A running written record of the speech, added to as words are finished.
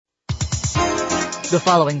The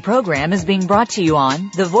following program is being brought to you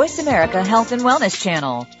on the Voice America Health and Wellness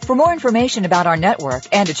Channel. For more information about our network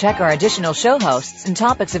and to check our additional show hosts and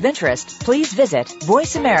topics of interest, please visit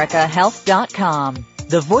voiceamericahealth.com.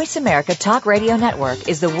 The Voice America Talk Radio Network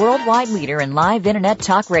is the worldwide leader in live Internet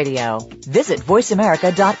talk radio. Visit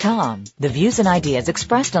voiceamerica.com. The views and ideas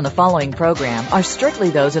expressed on the following program are strictly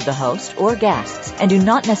those of the host or guests and do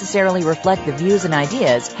not necessarily reflect the views and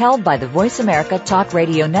ideas held by the Voice America Talk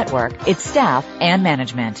Radio Network, its staff, and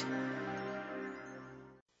management.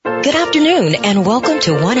 Good afternoon and welcome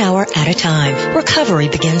to 1 Hour at a Time. Recovery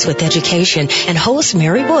begins with education, and host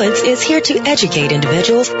Mary Woods is here to educate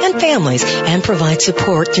individuals and families and provide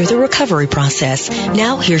support through the recovery process.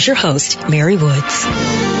 Now here's your host, Mary Woods.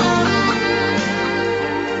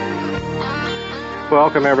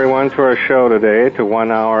 Welcome everyone to our show today, to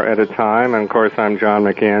 1 Hour at a Time. And of course I'm John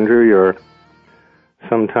McAndrew, your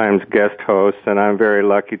sometimes guest host, and I'm very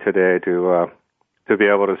lucky today to be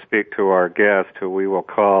able to speak to our guest, who we will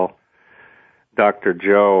call Dr.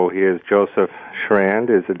 Joe. He is Joseph Shrand,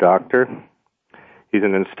 is a doctor. He's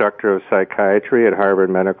an instructor of psychiatry at Harvard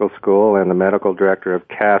Medical School and the medical director of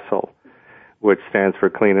CASTLE, which stands for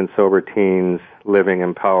Clean and Sober Teens Living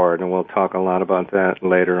Empowered, and we'll talk a lot about that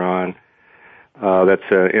later on. That's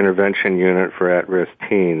an intervention unit for at-risk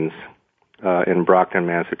teens in Brockton,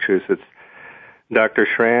 Massachusetts. Dr.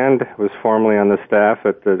 Shrand was formerly on the staff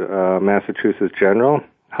at the Massachusetts General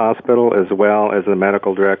Hospital, as well as the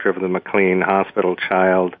medical director of the McLean Hospital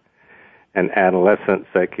Child and Adolescent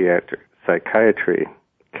Psychiatry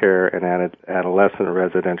Care and Adolescent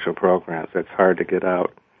Residential Programs. That's hard to get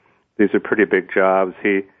out. These are pretty big jobs.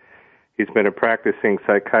 He's been a practicing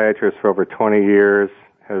psychiatrist for over 20 years,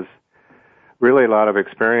 has really a lot of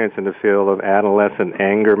experience in the field of adolescent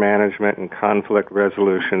anger management and conflict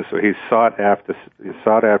resolution. So he's sought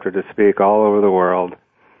after to speak all over the world.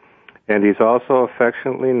 And he's also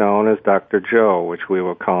affectionately known as Dr. Joe, which we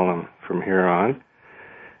will call him from here on,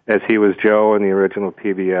 as he was Joe in the original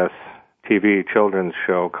PBS TV children's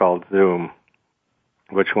show called Zoom,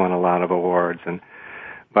 which won a lot of awards. And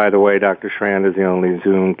by the way, Dr. Shrand is the only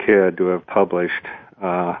Zoom kid to have published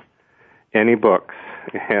any books.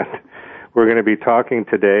 And we're going to be talking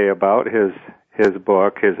today about his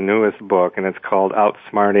book, his newest book, and it's called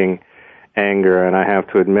Outsmarting Anger. And I have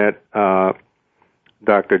to admit,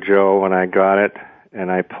 Dr. Joe, when I got it and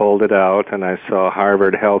I pulled it out and I saw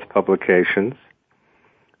Harvard Health Publications,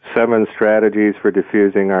 7 Strategies for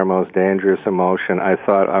Defusing Our Most Dangerous Emotion, I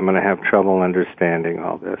thought I'm going to have trouble understanding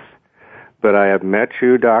all this. But I have met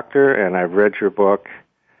you, doctor, and I've read your book,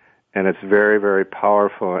 and it's very, very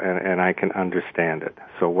powerful, and I can understand it.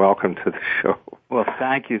 So welcome to the show. Well,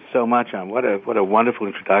 thank you so much, John. What a wonderful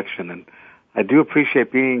introduction, and I do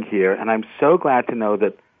appreciate being here, and I'm so glad to know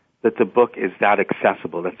that the book is that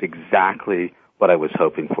accessible. That's exactly what I was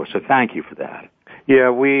hoping for, so thank you for that. Yeah,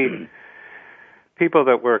 people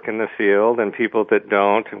that work in the field and people that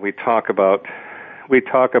don't, and we talk about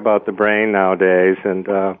the brain nowadays, and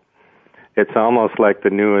it's almost like the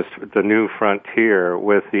new frontier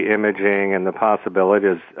with the imaging and the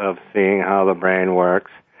possibilities of seeing how the brain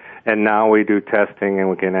works. And now we do testing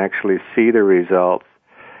and we can actually see the results.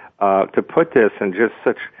 To put this in just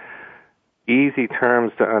such easy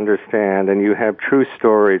terms to understand, and you have true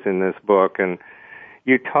stories in this book, and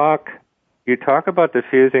you talk about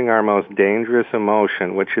diffusing our most dangerous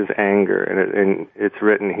emotion, which is anger. And it's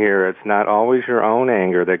written here, it's not always your own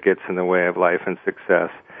anger that gets in the way of life and success.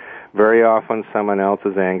 Very often someone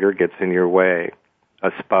else's anger gets in your way.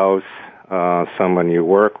 A spouse, someone you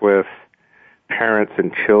work with, parents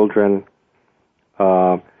and children.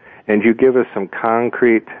 And you give us some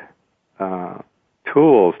concrete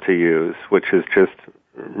tools to use, which is just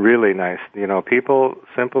really nice. You know,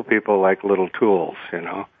 simple people like little tools, you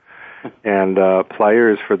know, and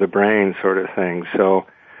pliers for the brain sort of thing. So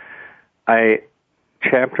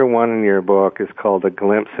Chapter 1 in your book is called A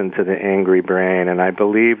Glimpse into the Angry Brain, and I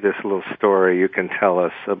believe this little story you can tell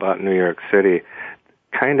us about New York City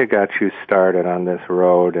kind of got you started on this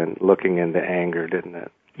road and looking into anger, didn't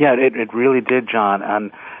it? Yeah, it really did, John,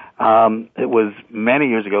 and it was many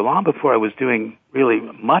years ago, long before I was doing really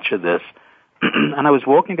much of this, and I was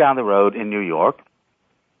walking down the road in New York,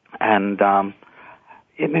 and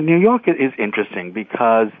in New York it is interesting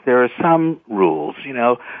because there are some rules, you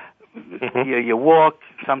know. Mm-hmm. You walk,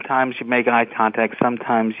 sometimes you make eye contact,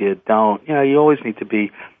 sometimes you don't. You know, you always need to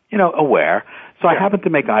be, aware. So I happened to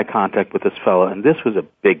make eye contact with this fellow, and this was a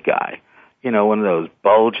big guy. You know, one of those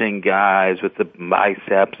bulging guys with the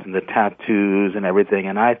biceps and the tattoos and everything,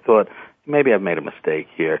 and I thought, maybe I've made a mistake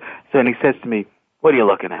here. So then he says to me, what are you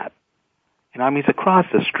looking at? He's across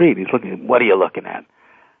the street. He's looking at, what are you looking at?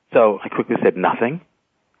 So I quickly said, nothing.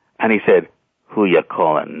 And he said, who you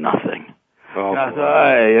calling nothing? Oh,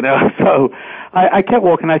 so I kept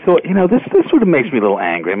walking. I thought, this sort of makes me a little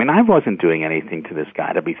angry. I mean, I wasn't doing anything to this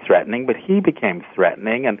guy to be threatening, but he became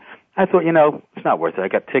threatening, and I thought, it's not worth it. I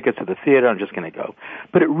got tickets to the theater. I'm just going to go.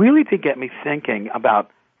 But it really did get me thinking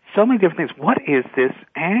about so many different things. What is this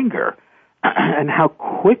anger, and how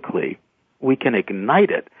quickly we can ignite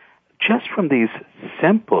it just from these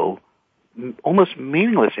simple, almost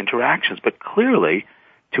meaningless interactions, but clearly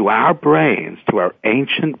to our brains, to our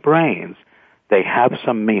ancient brains, they have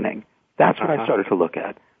some meaning. That's what I started to look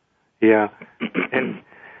at. Yeah.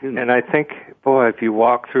 And I think, boy, if you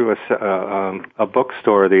walk through a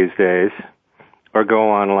bookstore these days or go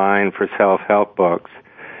online for self-help books,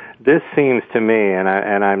 this seems to me, and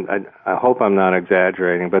I hope I'm not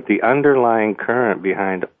exaggerating, but the underlying current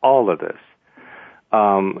behind all of this,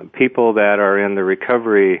 people that are in the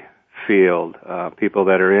recovery field, people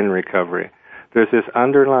that are in recovery, there's this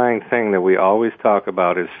underlying thing that we always talk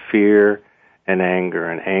about is fear and anger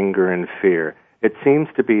and fear. It seems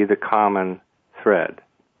to be the common thread.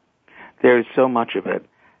 There's so much of it.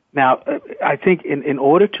 Now, I think in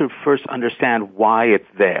order to first understand why it's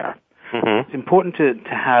there, it's important to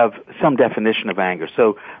have some definition of anger.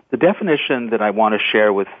 So the definition that I want to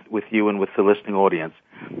share with you and with the listening audience,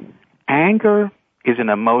 anger is an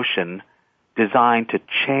emotion designed to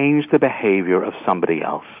change the behavior of somebody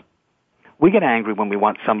else. We get angry when we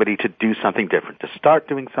want somebody to do something different, to start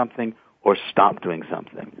doing something or stop doing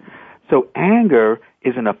something. So anger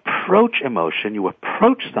is an approach emotion. You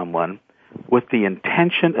approach someone with the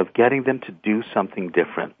intention of getting them to do something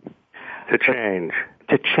different. To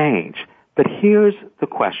change. But here's the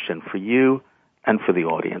question for you and for the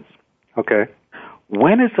audience. Okay.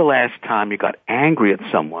 When is the last time you got angry at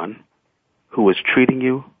someone who was treating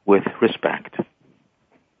you with respect?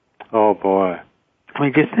 Oh, boy. I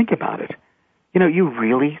mean, just think about it. You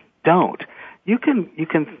really don't. You can,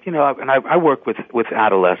 and I work with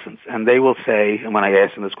adolescents, and they will say, and when I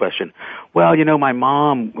ask them this question, well, my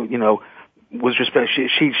mom, was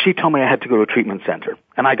she told me I had to go to a treatment center,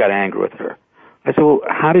 and I got angry with her. I said, well,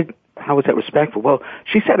 how was that respectful? Well,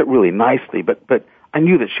 she said it really nicely, but I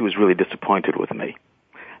knew that she was really disappointed with me.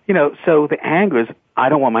 So the anger is, I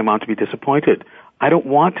don't want my mom to be disappointed. I don't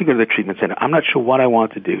want to go to the treatment center. I'm not sure what I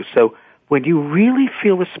want to do. So when you really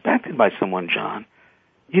feel respected by someone, John,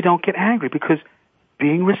 you don't get angry because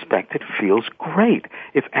being respected feels great.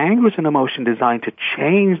 If anger is an emotion designed to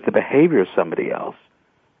change the behavior of somebody else,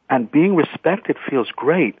 and being respected feels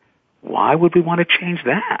great, why would we want to change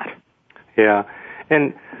that? Yeah.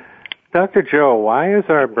 And Dr. Joe, why is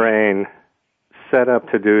our brain set up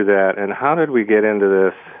to do that, and how did we get into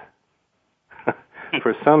this?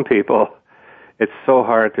 For some people, it's so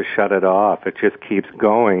hard to shut it off. It just keeps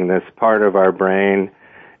going. This part of our brain,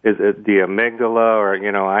 is it the amygdala, or,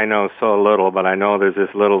 I know so little, but I know there's this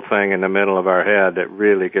little thing in the middle of our head that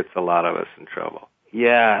really gets a lot of us in trouble.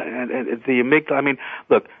 Yeah, and the amygdala, I mean,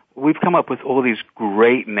 look, we've come up with all these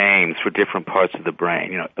great names for different parts of the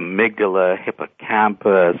brain, amygdala,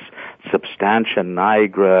 hippocampus, substantia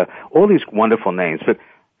nigra, all these wonderful names, but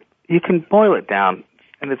you can boil it down,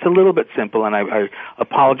 and it's a little bit simple, and I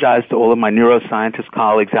apologize to all of my neuroscientist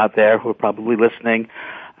colleagues out there who are probably listening,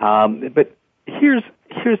 but here's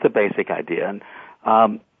the basic idea.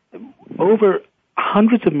 And over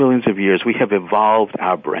hundreds of millions of years, we have evolved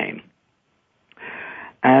our brain.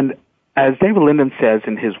 And as David Linden says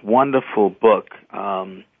in his wonderful book,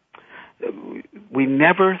 we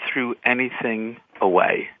never threw anything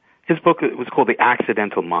away. His book was called The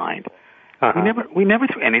Accidental Mind. We never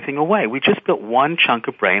threw anything away. We just built one chunk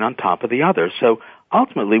of brain on top of the other. So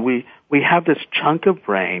ultimately, we have this chunk of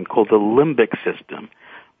brain called the limbic system,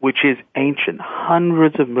 which is ancient,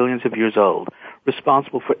 hundreds of millions of years old,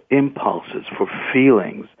 responsible for impulses, for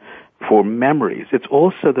feelings, for memories. It's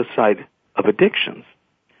also the site of addictions.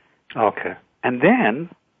 Okay. And then,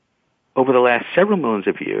 over the last several millions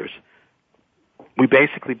of years, we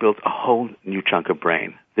basically built a whole new chunk of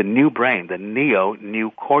brain, the new brain, the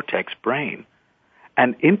new cortex brain.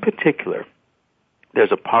 And in particular,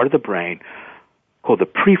 there's a part of the brain called the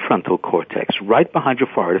prefrontal cortex, right behind your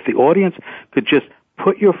forehead. If the audience could just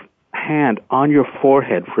put your hand on your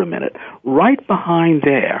forehead for a minute, right behind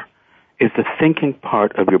there is the thinking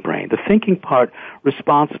part of your brain, the thinking part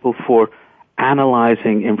responsible for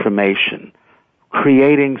analyzing information,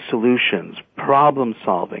 creating solutions, problem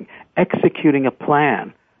solving, executing a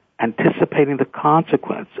plan, anticipating the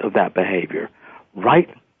consequence of that behavior. Right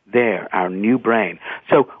there, our new brain.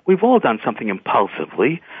 So we've all done something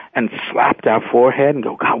impulsively and slapped our forehead and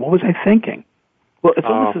go, God, what was I thinking? Well, it's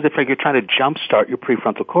almost as if you're trying to jumpstart your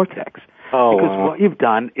prefrontal cortex. Because what you've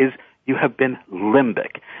done is you have been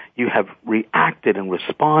limbic. You have reacted and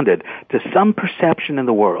responded to some perception in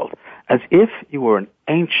the world as if you were an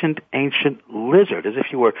ancient lizard, as if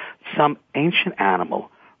you were some ancient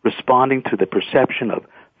animal responding to the perception of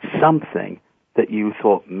something that you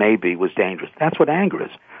thought maybe was dangerous. That's what anger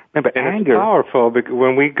is. Remember, anger... It's powerful because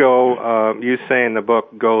when we go, you say in the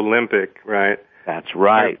book, go limbic, right? That's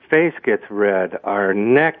right. Our face gets red. Our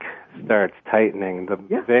neck starts tightening.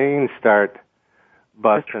 The veins start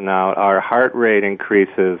busting out. Our heart rate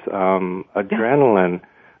increases. Adrenaline.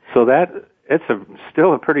 So it's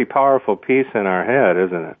still a pretty powerful piece in our head,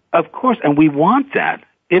 isn't it? Of course, and we want that.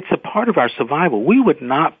 It's a part of our survival. We would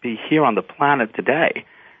not be here on the planet today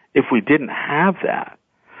if we didn't have that.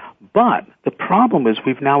 But the problem is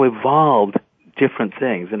we've now evolved different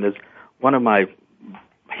things. And as one of my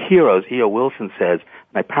heroes, E.O. Wilson, says,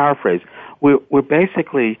 and I paraphrase, we're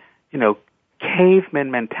basically,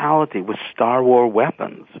 caveman mentality with Star Wars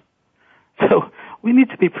weapons. So we need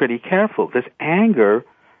to be pretty careful. This anger,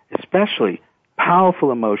 especially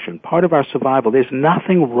powerful emotion, part of our survival. There's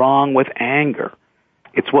nothing wrong with anger.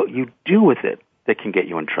 It's what you do with it that can get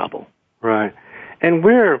you in trouble. Right. And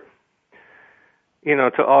we're,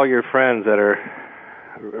 to all your friends that are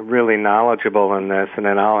really knowledgeable in this, and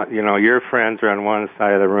then your friends are on one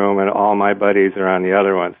side of the room and all my buddies are on the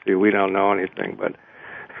other one. See, we don't know anything, but...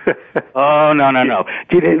 Oh, no.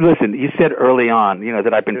 Listen, you said early on,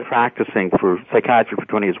 that I've been practicing for psychiatry for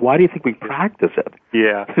 20 years. Why do you think we practice it?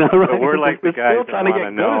 Yeah. Right? But we're like the guys that want to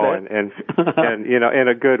know, and in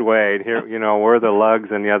a good way. Here, we're the lugs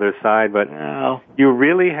on the other side, but you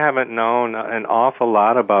really haven't known an awful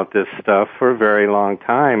lot about this stuff for a very long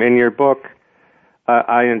time. In your book,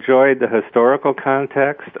 I enjoyed the historical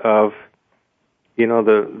context of,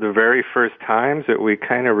 the very first times that we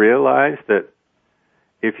kind of realized that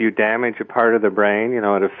if you damage a part of the brain, it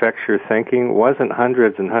affects your thinking. It wasn't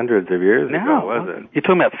hundreds and hundreds of years ago, was it? You're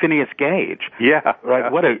talking about Phineas Gage. Yeah.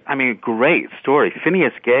 Right. Yeah. Great story.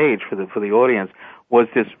 Phineas Gage, for the audience, was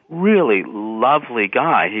this really lovely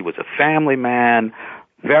guy. He was a family man,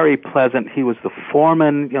 very pleasant. He was the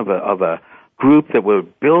foreman of a group that were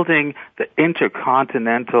building the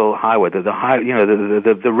intercontinental highway,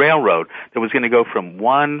 the railroad that was going to go from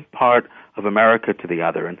one part of America to the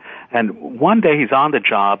other. And one day he's on the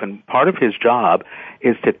job, and part of his job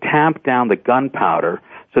is to tamp down the gunpowder.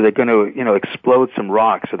 So they're going to, explode some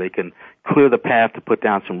rocks so they can clear the path to put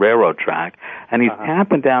down some railroad track. And he's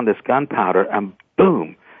tamping down this gunpowder, and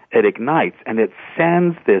boom, it ignites, and it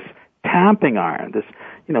sends this tamping iron, this,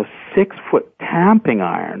 6-foot tamping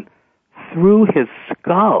iron through his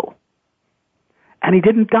skull. And he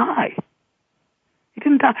didn't die.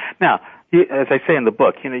 Now, as I say in the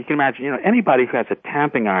book, you can imagine, anybody who has a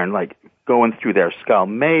tamping iron, like, going through their skull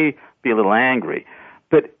may be a little angry,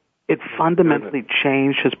 but it fundamentally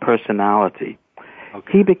changed his personality.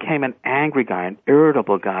 Okay. He became an angry guy, an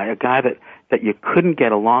irritable guy, a guy that you couldn't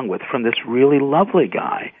get along with from this really lovely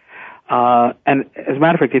guy. And as a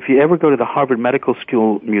matter of fact, if you ever go to the Harvard Medical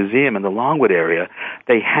School Museum in the Longwood area,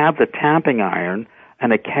 they have the tamping iron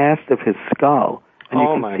and a cast of his skull. And you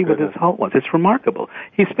can see what his heart was. It's remarkable.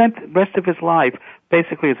 He spent the rest of his life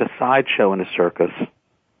basically as a sideshow in a circus.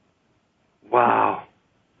 Wow.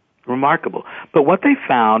 Remarkable. But what they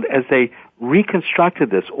found as they reconstructed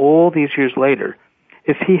this all these years later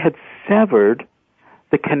is he had severed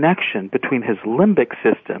the connection between his limbic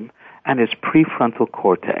system and his prefrontal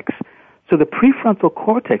cortex. So the prefrontal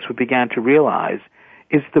cortex, we began to realize,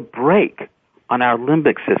 is the brake on our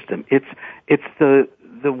limbic system. It's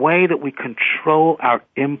the way that we control our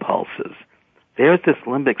impulses. There's this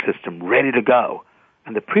limbic system ready to go.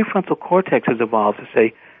 And the prefrontal cortex has evolved to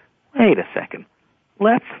say, wait a second,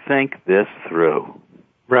 let's think this through.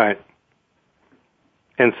 Right.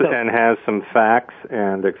 And has some facts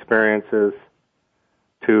and experiences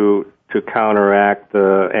to counteract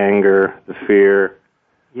the anger, the fear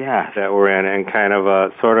that we're in, and kind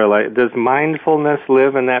of sort of like, does mindfulness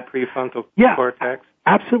live in that prefrontal cortex?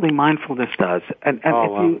 Absolutely, mindfulness does, and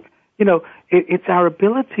it's our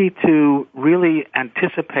ability to really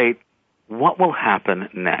anticipate what will happen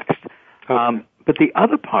next. Okay. But the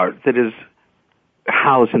other part that is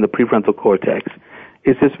housed in the prefrontal cortex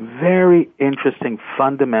is this very interesting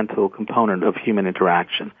fundamental component of human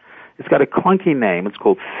interaction. It's got a clunky name. It's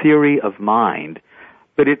called theory of mind,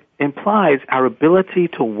 but it implies our ability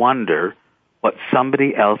to wonder what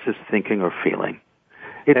somebody else is thinking or feeling.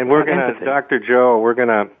 And we're going to, Dr. Joe,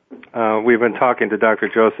 we've been talking to Dr.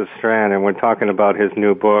 Joseph Shrand, and we're talking about his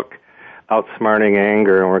new book, Outsmarting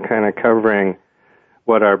Anger, and we're kind of covering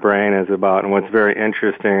what our brain is about. And what's very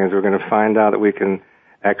interesting is we're going to find out that we can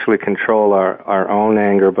actually control our own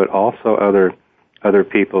anger, but also other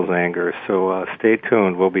people's anger. So stay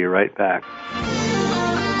tuned. We'll be right back.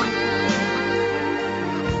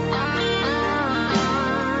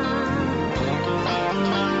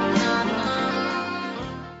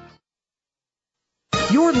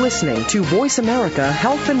 You're listening to Voice America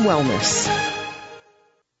Health and Wellness.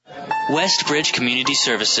 Westbridge Community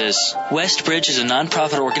Services. Westbridge is a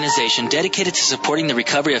nonprofit organization dedicated to supporting the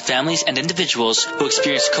recovery of families and individuals who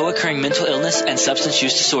experience co-occurring mental illness and substance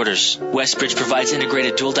use disorders. Westbridge provides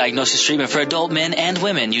integrated dual diagnosis treatment for adult men and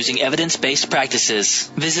women using evidence-based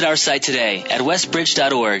practices. Visit our site today at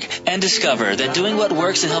westbridge.org and discover that doing what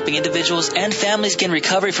works in helping individuals and families gain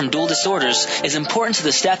recovery from dual disorders is important to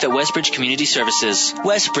the staff at Westbridge Community Services.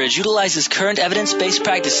 Westbridge utilizes current evidence-based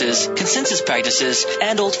practices, consensus practices,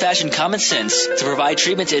 and old-fashioned common sense to provide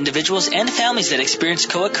treatment to individuals and families that experience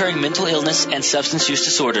co-occurring mental illness and substance use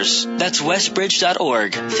disorders. That's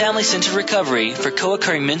westbridge.org, family-centered recovery for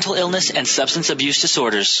co-occurring mental illness and substance abuse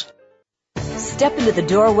disorders. Step into the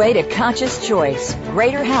doorway to conscious choice,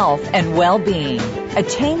 greater health, and well-being.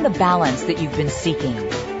 Attain the balance that you've been seeking.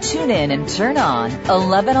 Tune in and turn on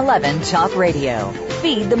 1111 Talk Radio.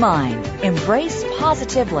 Feed the mind. Embrace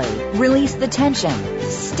positively. Release the tension.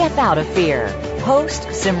 Step out of fear. Host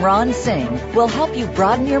Simran Singh will help you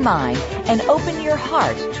broaden your mind and open your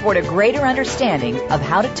heart toward a greater understanding of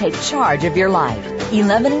how to take charge of your life.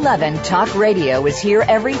 1111 Talk Radio is here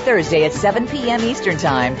every Thursday at 7 p.m. Eastern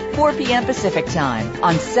Time, 4 p.m. Pacific Time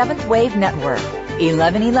on 7th Wave Network.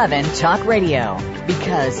 1111 Talk Radio,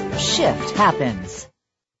 because shift happens.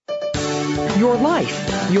 Your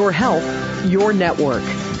life, your health, your network.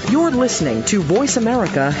 You're listening to Voice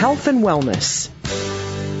America Health and Wellness.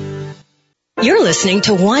 You're listening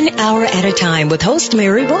to 1 Hour at a Time with host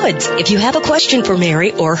Mary Woods. If you have a question for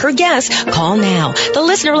Mary or her guest, call now. The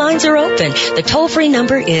listener lines are open. The toll-free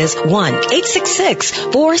number is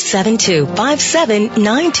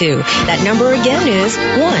 1-866-472-5792. That number again is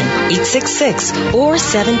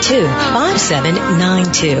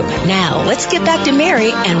 1-866-472-5792. Now, let's get back to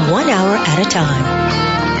Mary and 1 Hour at a Time.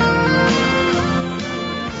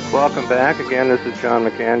 Welcome back. Again, this is John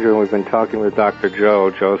McAndrew, and we've been talking with Dr.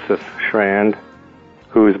 Joseph Shrand,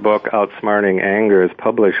 whose book, Outsmarting Anger, is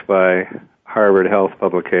published by Harvard Health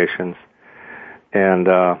Publications. And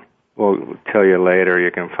we'll tell you later,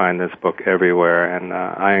 you can find this book everywhere. And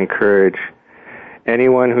I encourage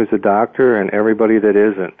anyone who's a doctor and everybody that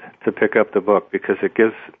isn't to pick up the book, because it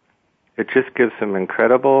just gives some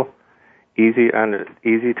incredible, easy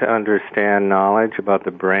to understand knowledge about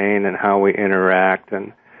the brain and how we interact.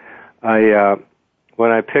 And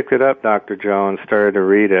when I picked it up, Dr. Joe, and started to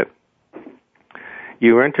read it,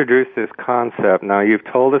 you introduced this concept. Now, you've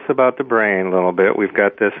told us about the brain a little bit. We've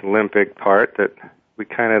got this limbic part that we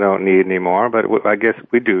kind of don't need anymore, but I guess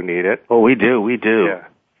we do need it. Oh, we do. Yeah.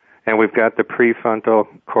 And we've got the prefrontal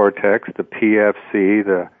cortex, the PFC,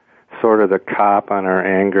 the sort of the cop on our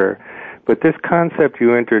anger. But this concept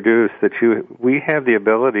you introduced, that we have the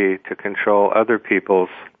ability to control other people's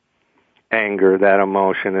anger, that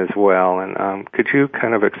emotion as well. And could you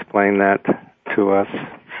kind of explain that to us?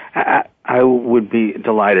 I would be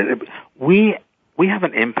delighted. We have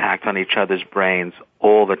an impact on each other's brains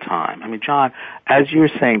all the time. I mean, John, as you're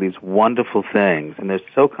saying these wonderful things, and they're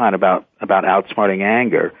so kind about outsmarting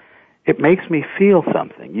anger, it makes me feel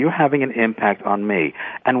something. You're having an impact on me.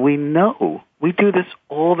 And we know we do this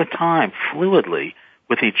all the time, fluidly,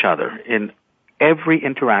 with each other in every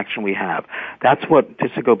interaction we have. That's what,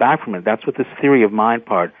 just to go back from it, that's what this theory of mind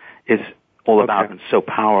part is all about, and so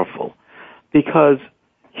powerful. Because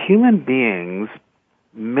human beings,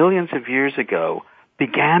 millions of years ago,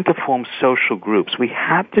 began to form social groups. We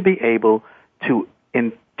had to be able to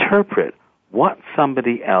interpret what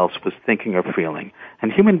somebody else was thinking or feeling.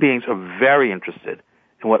 And human beings are very interested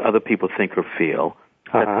in what other people think or feel.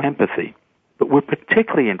 That's empathy. But we're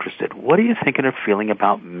particularly interested, what are you thinking or feeling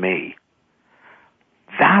about me?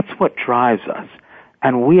 That's what drives us.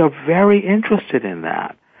 And we are very interested in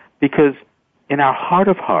that, because in our heart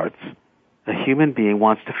of hearts, a human being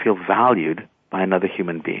wants to feel valued by another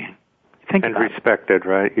human being. Think and respected,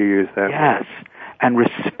 right? You use that. Yes. And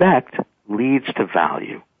respect leads to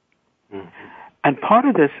value. Mm-hmm. And part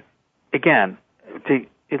of this, again,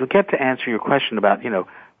 it'll get to answer your question about,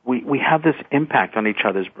 we have this impact on each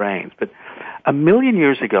other's brains. But 1 million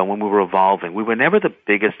years ago, when we were evolving, we were never the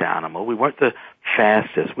biggest animal. We weren't the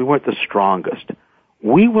fastest. We weren't the strongest.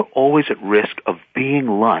 We were always at risk of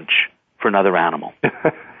being lunch for another animal.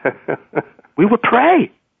 We were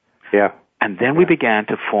prey. Yeah. And then we began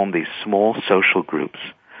to form these small social groups.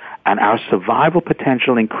 And our survival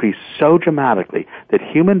potential increased so dramatically that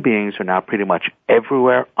human beings are now pretty much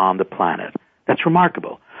everywhere on the planet. That's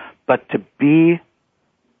remarkable. But to be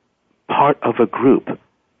part of a group,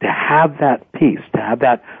 to have that peace, to have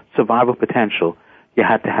that survival potential, you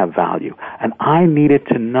had to have value. And I needed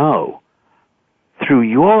to know through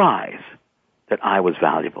your eyes that I was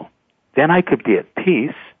valuable. Then I could be at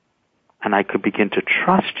peace, and I could begin to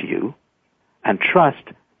trust you, and trust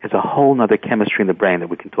is a whole other chemistry in the brain that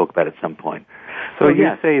we can talk about at some point. So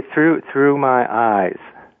you say through my eyes.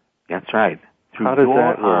 That's right. How does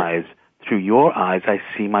that work? Through your eyes, I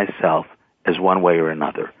see myself as one way or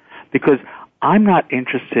another. Because I'm not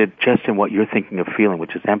interested just in what you're thinking or feeling,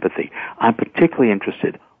 which is empathy. I'm particularly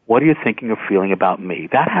interested, what are you thinking or feeling about me?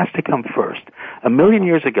 That has to come first. 1,000,000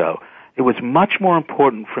 years ago, it was much more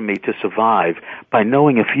important for me to survive by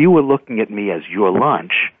knowing if you were looking at me as your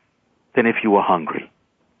lunch than if you were hungry.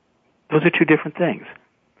 Those are two different things.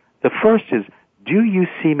 The first is, do you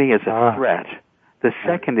see me as a threat? The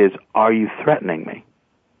second is, are you threatening me?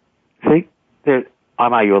 See,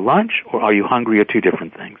 am I your lunch or are you hungry are two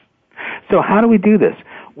different things. So how do we do this?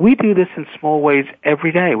 We do this in small ways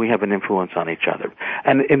every day. We have an influence on each other.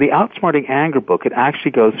 And in the Outsmarting Anger book, it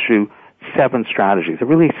actually goes through 7 strategies. There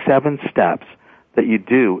are really 7 steps that you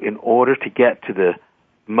do in order to get to the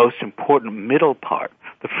most important middle part.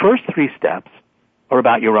 The first 3 steps are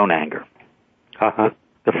about your own anger.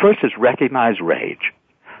 The first is recognize rage.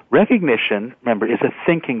 Recognition, remember, is a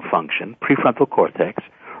thinking function, prefrontal cortex.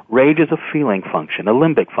 Rage is a feeling function, a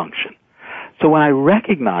limbic function. So when I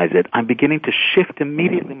recognize it, I'm beginning to shift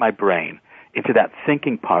immediately my brain into that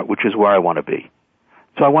thinking part, which is where I want to be.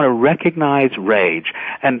 So I want to recognize rage.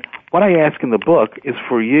 And what I ask in the book is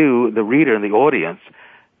for you, the reader and the audience,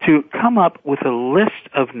 to come up with a list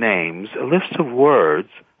of names, a list of words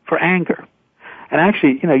for anger. And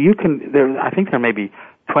actually, you can, I think there may be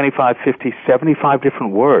 25, 50, 75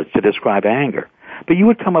 different words to describe anger. But you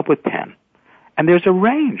would come up with 10. And there's a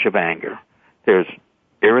range of anger. There's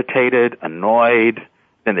irritated, annoyed,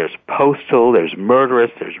 then there's postal, there's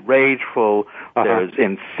murderous, there's rageful, there's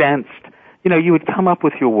incensed. You would come up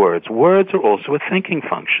with your words. Words are also a thinking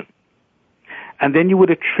function. And then you would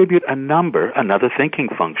attribute a number, another thinking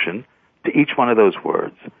function, to each one of those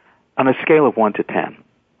words on a scale of 1 to 10.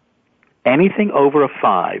 Anything over a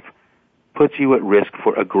 5 puts you at risk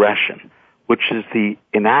for aggression, which is the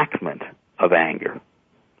enactment of anger.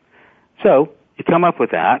 So you come up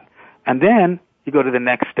with that, and then you go to the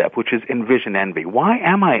next step, which is envision envy. Why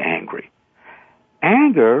am I angry?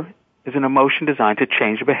 Anger is an emotion designed to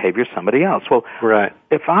change the behavior of somebody else. Well,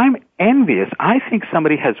 if I'm envious, I think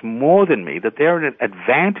somebody has more than me, that they're at an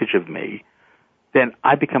advantage of me, then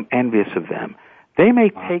I become envious of them. They may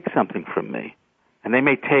take something from me, and they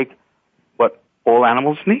may take what all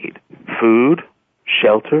animals need: food,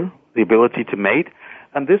 shelter, the ability to mate.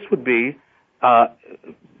 And this would be,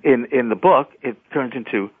 in the book, it turns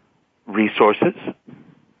into resources,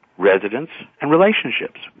 residence, and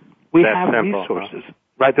relationships. We have simple, resources,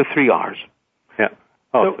 right? The 3 R's. Yeah.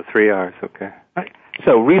 Oh, so, the 3 R's, okay. Right.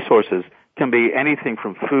 So resources can be anything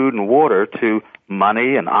from food and water to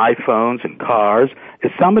money and iPhones and cars.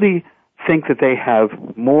 If somebody thinks that they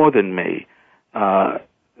have more than me,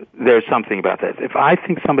 there's something about that. If I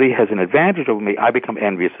think somebody has an advantage over me, I become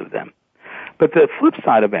envious of them. But the flip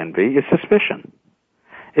side of envy is suspicion.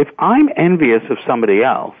 If I'm envious of somebody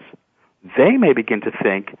else, they may begin to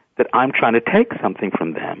think that I'm trying to take something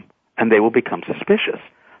from them, and they will become suspicious.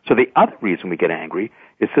 So the other reason we get angry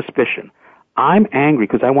is suspicion. I'm angry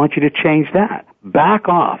because I want you to change that. Back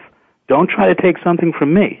off. Don't try to take something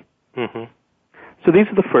from me. Mm-hmm. So these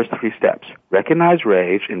are the first 3 steps. Recognize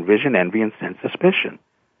rage, envision envy, and sense suspicion.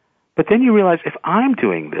 But then you realize if I'm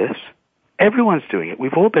doing this, everyone's doing it.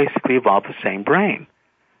 We've all basically evolved the same brain.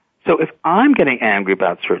 So if I'm getting angry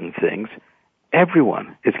about certain things,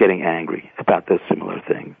 everyone is getting angry about those similar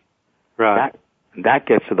things. Right. That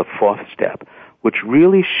gets to the 4th step, which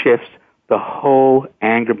really shifts the whole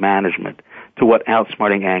anger management to what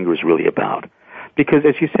outsmarting anger is really about. Because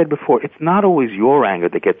as you said before, it's not always your anger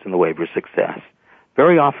that gets in the way of your success.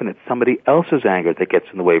 Very often it's somebody else's anger that gets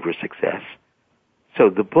in the way of your success. So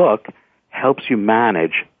the book helps you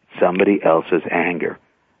manage somebody else's anger.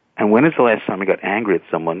 And when is the last time you got angry at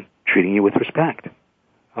someone treating you with respect?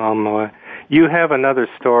 You have another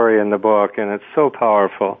story in the book, and it's so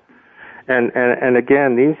powerful. And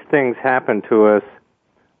again, these things happen to us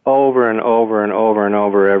over and over and over and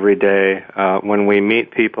over every day. When we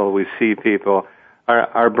meet people, we see people.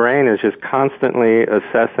 Our brain is just constantly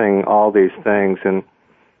assessing all these things. And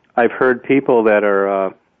I've heard people that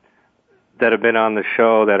have been on the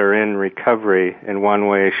show that are in recovery in one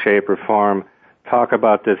way, shape, or form talk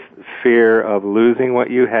about this fear of losing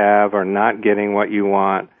what you have or not getting what you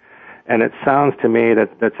want. And it sounds to me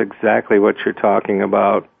that that's exactly what you're talking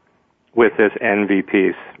about with this envy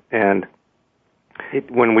piece. And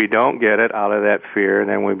when we don't get it out of that fear,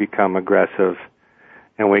 then we become aggressive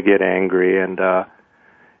and we get angry. And,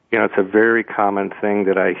 it's a very common thing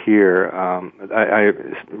that I hear. I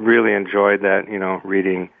really enjoyed that,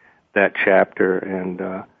 reading that chapter. And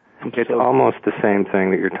it's almost the same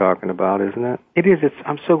thing that you're talking about, isn't it? It is.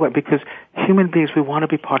 I'm so glad, because human beings, we want to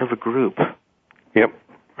be part of a group. Yep.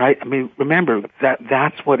 Right? I mean, remember,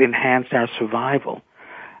 that's what enhanced our survival.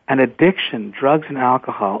 And addiction, drugs and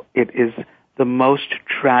alcohol, it is the most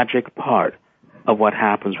tragic part of what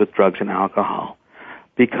happens with drugs and alcohol,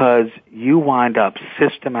 because you wind up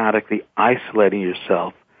systematically isolating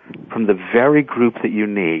yourself from the very group that you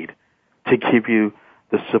need to give you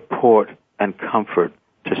the support and comfort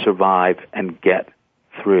to survive and get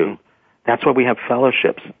through. That's why we have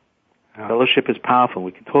fellowships. Oh. Fellowship is powerful.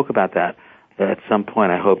 We can talk about that at some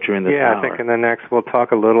point, I hope, during this hour. I think in the next we'll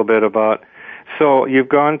talk a little bit about. So you've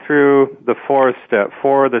gone through the four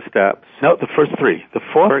of the steps. No, the first three. The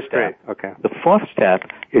fourth step. Okay. The fourth step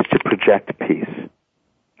is to project peace.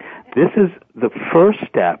 This is the first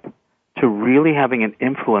step to really having an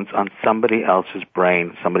influence on somebody else's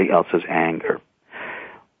brain, somebody else's anger.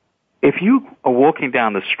 If you are walking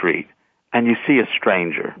down the street and you see a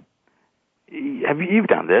stranger, you've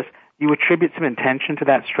done this, you attribute some intention to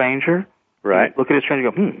that stranger. Right. You look at a stranger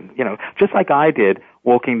and go, just like I did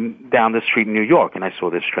walking down the street in New York and I saw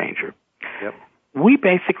this stranger. Yep. We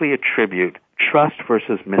basically attribute trust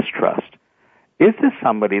versus mistrust. Is this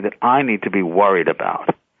somebody that I need to be worried about?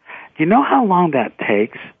 Do you know how long that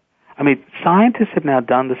takes? I mean, scientists have now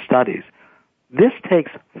done the studies. This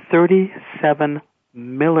takes 37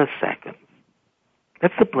 milliseconds.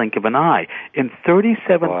 That's the blink of an eye. In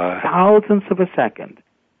 37 thousandths of a second,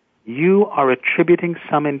 you are attributing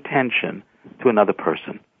some intention to another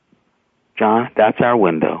person. John, that's our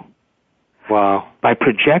window. Wow. By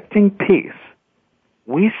projecting peace,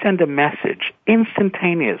 we send a message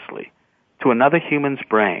instantaneously to another human's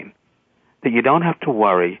brain that you don't have to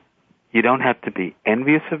worry, you don't have to be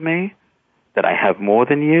envious of me, that I have more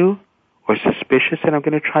than you, or suspicious that I'm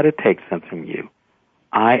going to try to take something from you.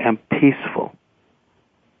 I am peaceful.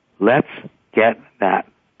 Let's get that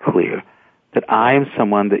clear, that I am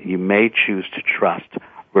someone that you may choose to trust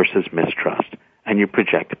versus mistrust, and you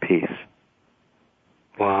project peace.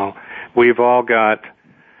 Wow. We've all got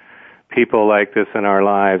people like this in our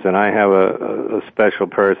lives, and I have a special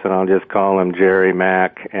person. I'll just call him Jerry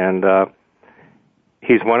Mack, and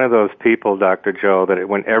he's one of those people, Dr. Joe, that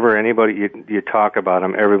whenever anybody you talk about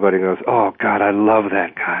him, everybody goes, "Oh God, I love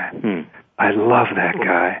that guy. I love that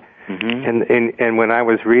guy." Mm-hmm. And when I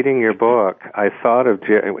was reading your book, I thought of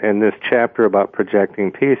in this chapter about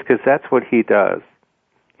projecting peace, because that's what he does.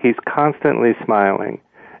 He's constantly smiling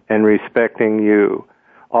and respecting you.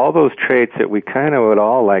 All those traits that we kind of would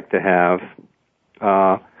all like to have.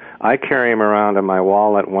 I carry him around in my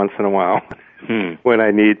wallet once in a while when I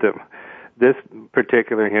need them. This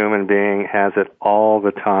particular human being has it all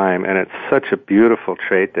the time, and it's such a beautiful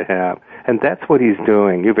trait to have. And that's what he's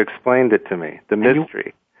doing. You've explained it to me, the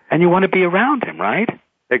mystery. And you want to be around him, right?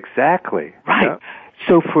 Exactly. Right. Yep.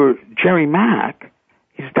 So for Jerry Mack,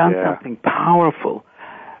 he's done something powerful,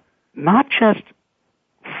 not just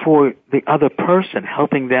for the other person,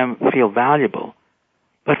 helping them feel valuable,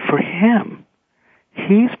 but for him.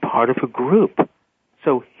 He's part of a group.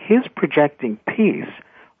 So his projecting peace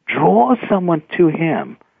draws someone to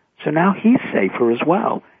him. So now he's safer as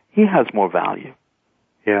well. He has more value.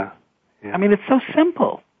 Yeah. I mean, it's so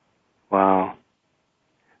simple. Wow.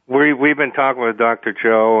 We've been talking with Dr.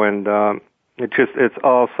 Joe, and it's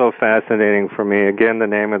all so fascinating for me. Again, the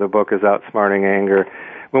name of the book is Outsmarting Anger.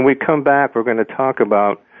 When we come back, we're going to talk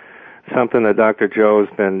about something that Dr. Joe's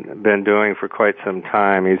been doing for quite some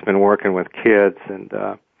time. He's been working with kids, and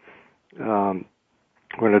we're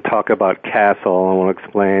going to talk about Castle, and we'll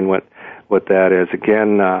explain what that is.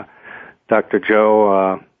 Again, Dr.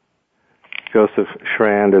 Joseph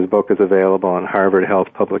Shrand, his book is available on Harvard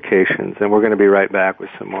Health Publications, and we're going to be right back with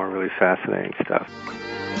some more really fascinating stuff.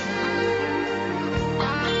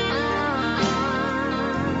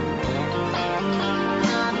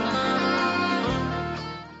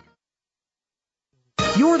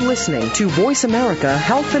 You're listening to Voice America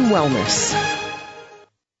Health and Wellness.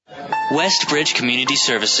 Westbridge Community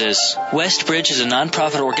Services. Westbridge is a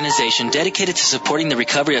nonprofit organization dedicated to supporting the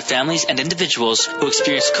recovery of families and individuals who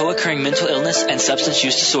experience co-occurring mental illness and substance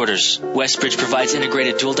use disorders. Westbridge provides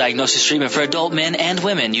integrated dual diagnosis treatment for adult men and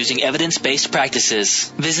women using evidence-based practices.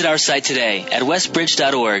 Visit our site today at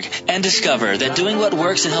westbridge.org and discover that doing what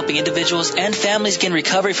works in helping individuals and families gain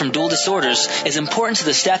recovery from dual disorders is important to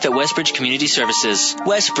the staff at Westbridge Community Services.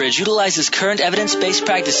 Westbridge utilizes current evidence-based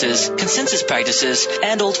practices, consensus practices,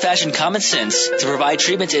 and old-fashioned common sense to provide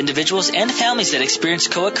treatment to individuals and families that experience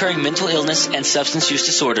co-occurring mental illness and substance use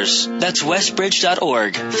disorders. That's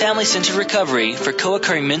westbridge.org, family-centered recovery for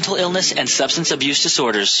co-occurring mental illness and substance abuse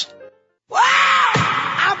disorders. Wow!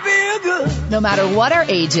 I feel good. No matter what our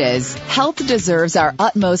age is, health deserves our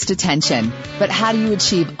utmost attention. But how do you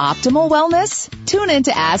achieve optimal wellness? Tune in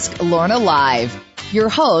to Ask Lorna Live. Your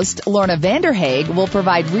host, Lorna Vanderhaeg, will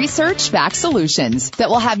provide research-backed solutions that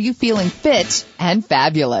will have you feeling fit and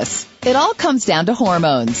fabulous. It all comes down to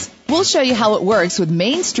hormones. We'll show you how it works with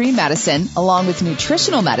mainstream medicine along with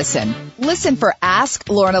nutritional medicine. Listen for Ask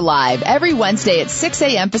Lorna Live every Wednesday at 6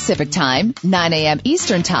 a.m. Pacific Time, 9 a.m.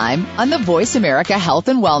 Eastern Time on the Voice America Health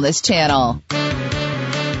and Wellness channel.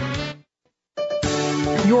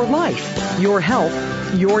 Your life, your health,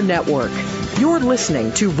 your network. You're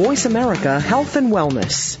listening to Voice America Health and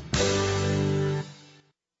Wellness.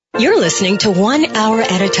 You're listening to 1 Hour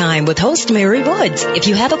at a Time with host Mary Woods. If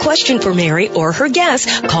you have a question for Mary or her guest,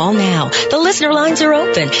 call now. The listener lines are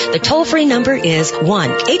open. The toll-free number is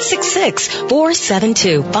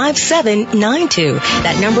 1-866-472-5792.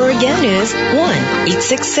 That number again is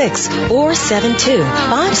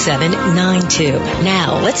 1-866-472-5792.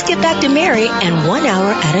 Now, let's get back to Mary and 1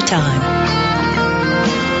 Hour at a Time.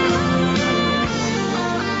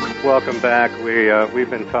 Welcome back. We've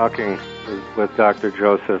been talking with Dr.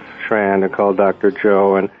 Joseph Shrand, called Dr.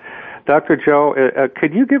 Joe. And Dr. Joe,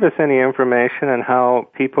 could you give us any information on how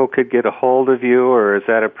people could get a hold of you, or is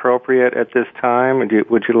that appropriate at this time?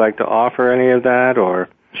 Would you like to offer any of that, or?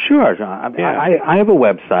 Sure, John. Yeah. I have a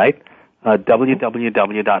website,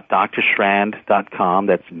 www.drshran.com.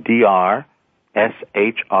 That's DRSHRAN as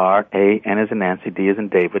in Nancy, D as in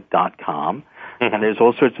David.com. Mm-hmm. And there's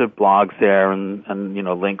all sorts of blogs there and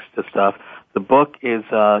links to stuff. The book is,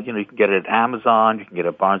 you can get it at Amazon, you can get it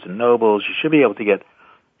at Barnes & Nobles. You should be able to get,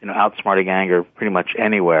 Outsmarting Anger pretty much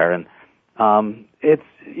anywhere. And it's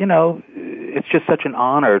just such an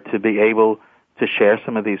honor to be able to share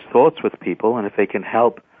some of these thoughts with people. And if they can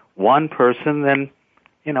help one person, then,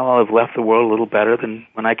 I'll have left the world a little better than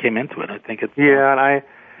when I came into it. I think it's... Yeah,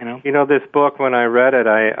 and this book, when I read it,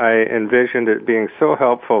 I envisioned it being so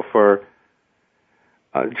helpful for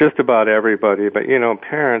just about everybody, but,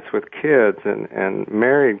 parents with kids and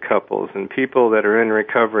married couples and people that are in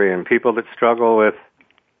recovery and people that struggle with,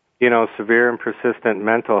 severe and persistent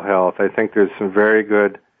mental health. I think there's some very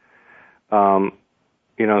good,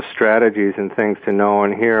 strategies and things to know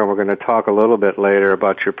and hear. We're going to talk a little bit later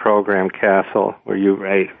about your program, Castle, where you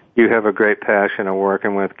have a great passion of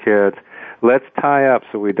working with kids. Let's tie up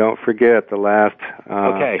so we don't forget the last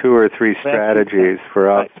 2 or 3 strategies for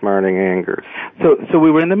outsmarting anger. So we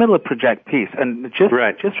were in the middle of Project Peace, and just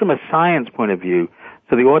from a science point of view,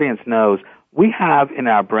 so the audience knows, we have in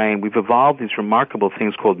our brain, we've evolved these remarkable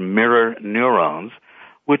things called mirror neurons,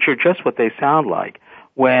 which are just what they sound like.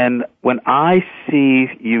 When I see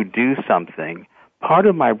you do something, part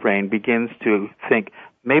of my brain begins to think,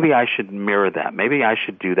 maybe I should mirror that. Maybe I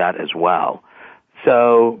should do that as well.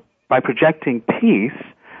 So by projecting peace,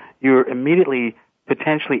 you're immediately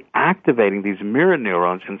potentially activating these mirror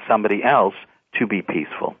neurons in somebody else to be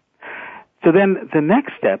peaceful. So then the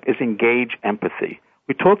next step is engage empathy.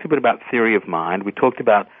 We talked a bit about theory of mind. We talked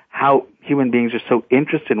about how human beings are so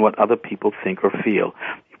interested in what other people think or feel.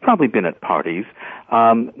 You've probably been at parties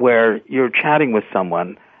where you're chatting with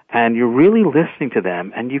someone and you're really listening to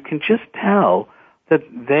them, and you can just tell that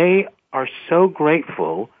they are so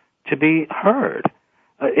grateful to be heard.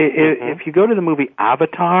 If you go to the movie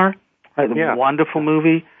Avatar, the wonderful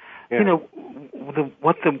movie,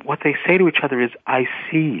 what they say to each other is, I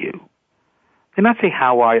see you. They not say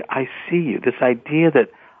how I see you. This idea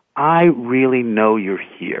that I really know you're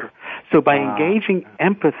here. So by engaging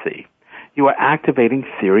empathy, you are activating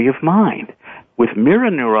theory of mind. With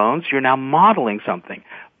mirror neurons, you're now modeling something.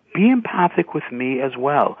 Be empathic with me as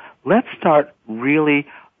well. Let's start really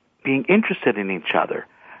being interested in each other.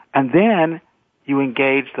 And then you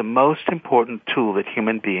engage the most important tool that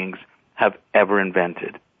human beings have ever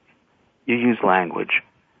invented. You use language.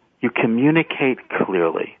 You communicate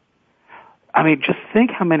clearly. I mean, just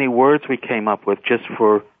think how many words we came up with just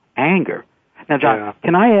for anger. Now, John,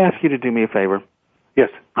 can I ask you to do me a favor? Yes.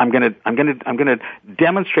 I'm going to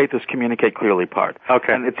demonstrate this communicate clearly part.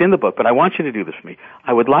 Okay. And it's in the book, but I want you to do this for me.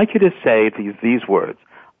 I would like you to say these words.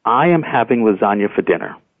 I am having lasagna for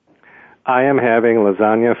dinner. I am having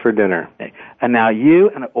lasagna for dinner. Okay. And now you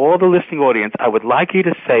and all the listening audience, I would like you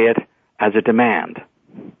to say it as a demand.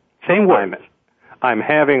 Same word. I'm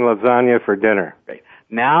having lasagna for dinner. Okay.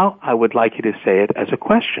 Now I would like you to say it as a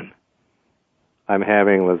question. I'm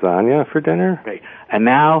having lasagna for dinner. Okay. And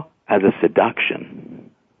now as a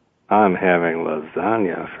seduction. I'm having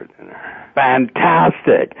lasagna for dinner.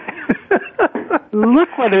 Fantastic. Look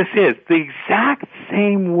what this is. The exact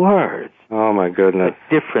same words. Oh, my goodness.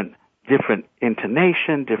 Different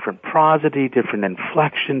intonation, different prosody, different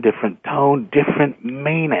inflection, different tone, different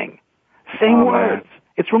meaning. Same words. Man.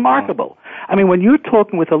 It's remarkable. I mean, when you're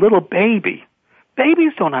talking with a little baby,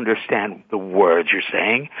 babies don't understand the words you're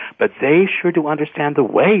saying, but they sure do understand the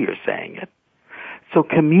way you're saying it. So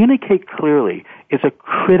communicate clearly is a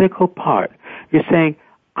critical part. You're saying,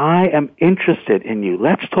 I am interested in you.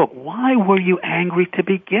 Let's talk. Why were you angry to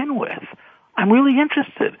begin with? I'm really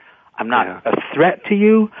interested. I'm not a threat to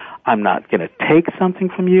you. I'm not going to take something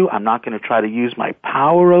from you. I'm not going to try to use my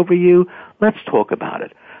power over you. Let's talk about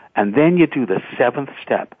it. And then you do the seventh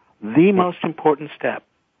step, the most important step.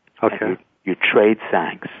 Okay. You trade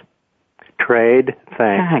thanks. Trade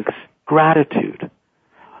thanks. Thanks. Gratitude.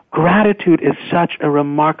 Gratitude is such a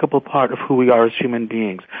remarkable part of who we are as human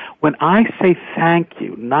beings. When I say thank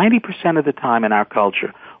you, 90% of the time in our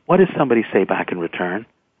culture, what does somebody say back in return?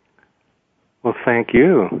 Well, thank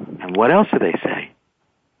you. And what else do they say?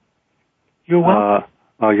 You're welcome.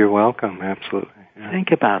 You're welcome. Absolutely. Yeah.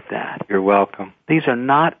 Think about that. You're welcome. These are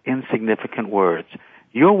not insignificant words.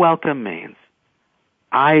 You're welcome means,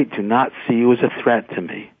 I do not see you as a threat to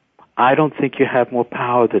me. I don't think you have more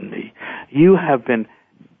power than me. You have been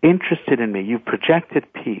interested in me. You've projected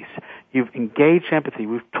peace. You've engaged empathy.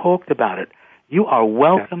 We've talked about it. You are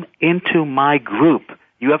welcome into my group.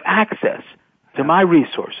 You have access to my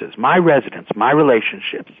resources, my residence, my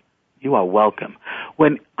relationships. You are welcome.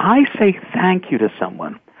 When I say thank you to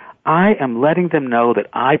someone, I am letting them know that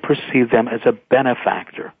I perceive them as a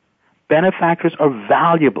benefactor. Benefactors are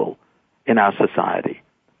valuable in our society.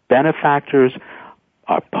 Benefactors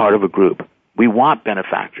are part of a group. We want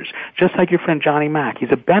benefactors. Just like your friend Johnny Mack.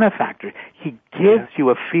 He's a benefactor. He gives you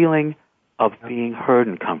a feeling of being heard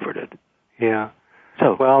and comforted. Yeah.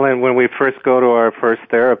 So, well, and when we first go to our first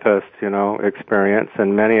therapist, experience,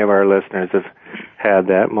 and many of our listeners have had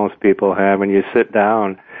that, most people have, and you sit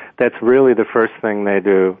down, that's really the first thing they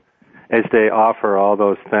do, is they offer all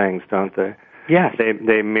those things, don't they? Yes.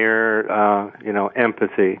 They mirror,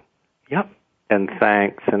 empathy. Yep. And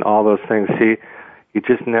thanks and all those things. See, you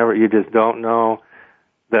just don't know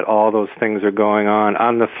that all those things are going on.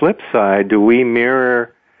 On the flip side, do we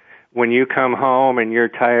mirror when you come home and you're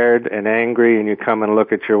tired and angry and you come and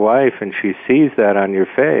look at your wife and she sees that on your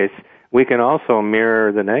face, we can also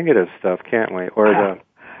mirror the negative stuff, can't we? Or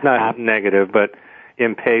not negative, but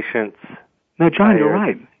impatience. No, John, you're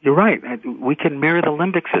right. You're right. We can mirror the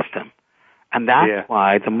limbic system. And that's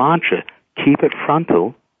why the mantra, keep it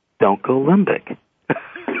frontal, don't go limbic.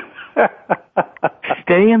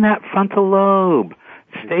 Stay in that frontal lobe.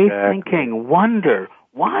 Stay thinking, wonder,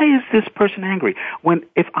 why is this person angry?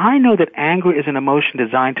 If I know that anger is an emotion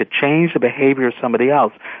designed to change the behavior of somebody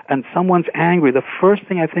else, and someone's angry, the first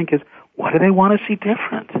thing I think is, what do they want to see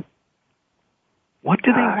different? What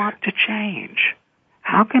do they want to change?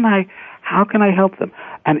 How can I help them?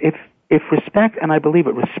 And if respect, and I believe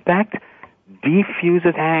it, respect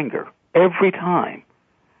defuses anger every time.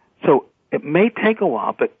 So it may take a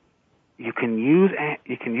while, but you can use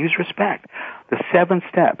respect. The 7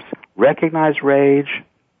 steps: recognize rage,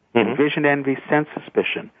 envision envy, sense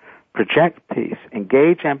suspicion, project peace,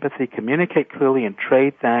 engage empathy, communicate clearly, and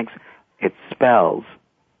trade thanks. It spells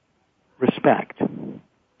respect.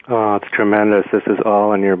 Oh, it's tremendous. This is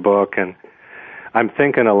all in your book, and I'm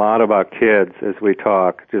thinking a lot about kids as we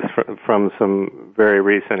talk, just from some very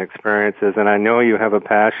recent experiences, and I know you have a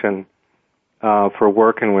passion for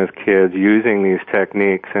working with kids using these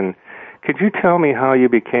techniques. And could you tell me how you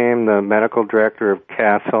became the medical director of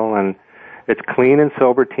CASTLE, and it's Clean and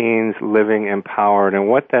Sober Teens Living Empowered, and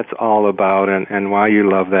what that's all about, and why you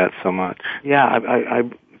love that so much? Yeah,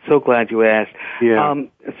 I'm so glad you asked. Yeah.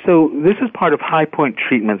 So this is part of High Point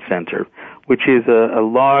Treatment Center, which is a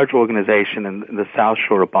large organization in the South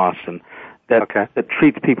Shore of Boston that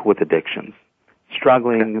treats people with addictions,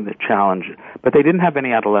 struggling in the challenge, but they didn't have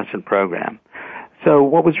any adolescent program. So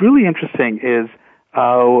what was really interesting is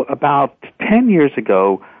about 10 years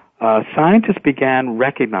ago, scientists began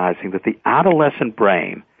recognizing that the adolescent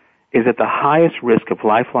brain is at the highest risk of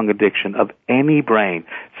lifelong addiction of any brain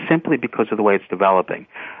simply because of the way it's developing.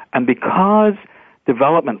 And because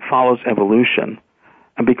development follows evolution,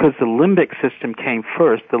 and because the limbic system came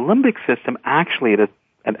first, the limbic system actually at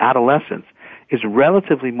adolescence is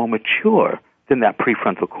relatively more mature than that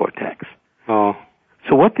prefrontal cortex. Oh.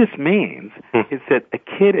 So what this means is that a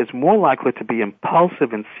kid is more likely to be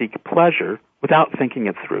impulsive and seek pleasure without thinking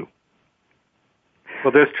it through.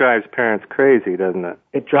 Well, this drives parents crazy, doesn't it?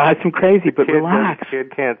 It drives them crazy, but relax. The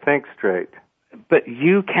kid can't think straight. But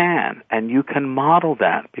you can, and you can model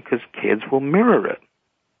that because kids will mirror it.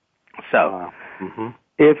 So,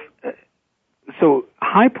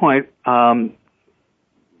 High Point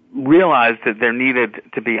realized that there needed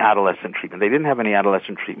to be adolescent treatment. They didn't have any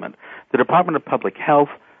adolescent treatment. The Department of Public Health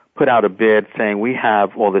put out a bid saying, we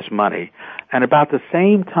have all this money. And about the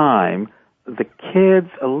same time, the kids,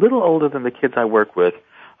 a little older than the kids I work with,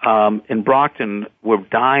 in Brockton, were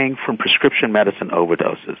dying from prescription medicine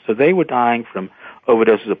overdoses. So they were dying from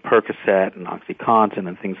overdoses of Percocet and OxyContin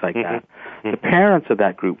and things like that. The parents of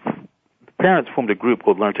that group, formed a group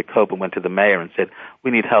called Learn to Cope and went to the mayor and said,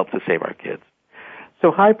 we need help to save our kids. So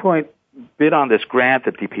High Point bid on this grant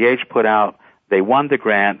that DPH put out. They won the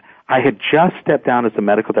grant. I had just stepped down as the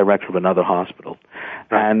medical director of another hospital.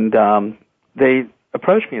 And they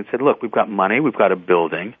approached me and said, look, we've got money, we've got a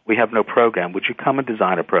building, we have no program. Would you come and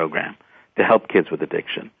design a program to help kids with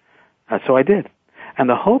addiction? So I did. And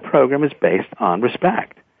the whole program is based on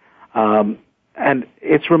respect. And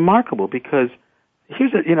it's remarkable because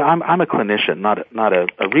here's I'm a clinician, not a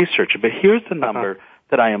researcher, but here's the number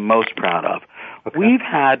that I am most proud of. Okay. We've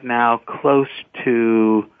had now close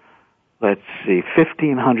to,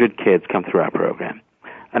 1,500 kids come through our program.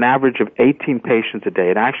 An average of 18 patients a day.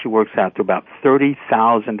 It actually works out to about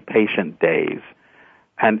 30,000 patient days.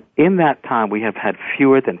 And in that time, we have had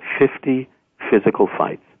fewer than 50 physical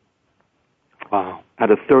fights. Wow.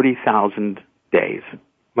 Out of 30,000 days.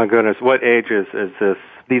 My goodness, what ages is this?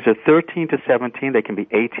 These are 13 to 17. They can be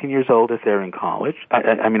 18 years old if they're in college.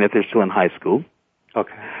 If they're still in high school.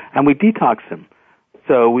 Okay. And we detox them.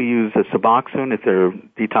 So we use a Suboxone if they're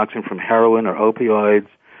detoxing from heroin or opioids,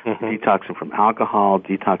 detox them from alcohol,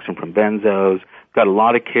 detox them from benzos. Got a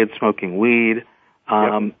lot of kids smoking weed.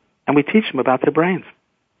 And we teach them about their brains.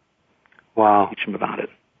 Wow. Teach them about it.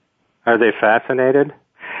 Are they fascinated?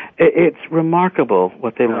 It's remarkable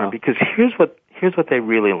what they learn because here's what they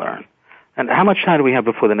really learn. And how much time do we have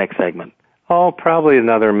before the next segment? Oh, probably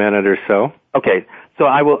another minute or so. Okay, so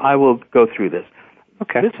I will go through this.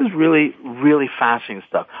 Okay. This is really, really fascinating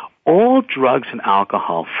stuff. All drugs and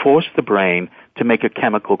alcohol force the brain to make a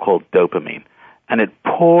chemical called dopamine, and it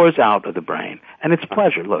pours out of the brain. And it's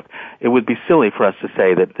pleasure. Look, it would be silly for us to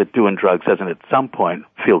say that doing drugs doesn't at some point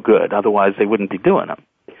feel good. Otherwise, they wouldn't be doing them.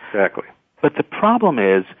 Exactly. But the problem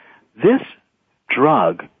is this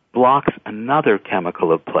drug blocks another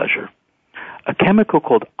chemical of pleasure, a chemical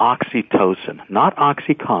called oxytocin, not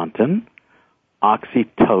OxyContin,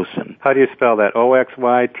 oxytocin. How do you spell that?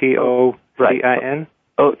 O-X-Y-T-O-C-I-N?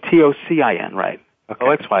 Right. T-O-C-I-N, right. Okay.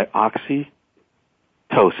 O-X-Y,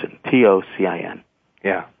 oxytocin, T-O-C-I-N.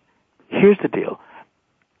 Yeah. Here's the deal.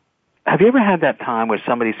 Have you ever had that time where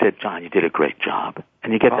somebody said, John, you did a great job,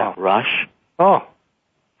 and you get that rush? Oh.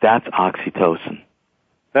 That's oxytocin.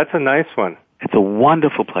 That's a nice one. It's a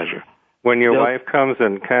wonderful pleasure. When your wife comes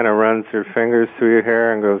and kind of runs her fingers through your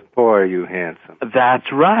hair and goes, boy, are you handsome.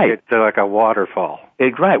 That's right. It's like a waterfall.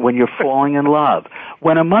 It's right, when you're falling in love.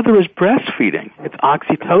 When a mother is breastfeeding, it's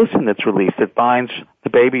oxytocin that's released that binds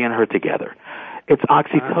the baby and her together. It's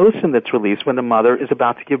oxytocin that's released when the mother is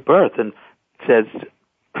about to give birth and says,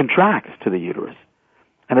 contracts to the uterus.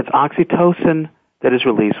 And it's oxytocin that is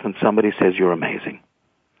released when somebody says, you're amazing.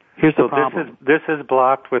 Here's the problem. This is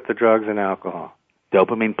blocked with the drugs and alcohol.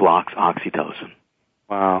 Dopamine blocks oxytocin.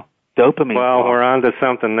 Wow. Dopamine. Well, we're on to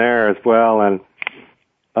something there as well, and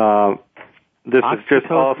this is just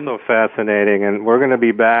also fascinating. And we're going to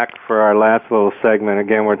be back for our last little segment.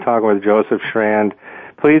 Again, we're talking with Joseph Shrand.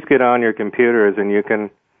 Please get on your computers, and you can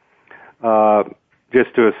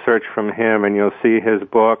just do a search from him, and you'll see his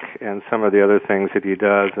book and some of the other things that he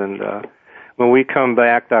does. And when we come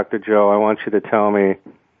back, Dr. Joe, I want you to tell me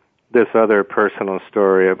this other personal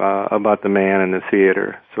story about the man in the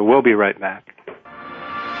theater. So we'll be right back.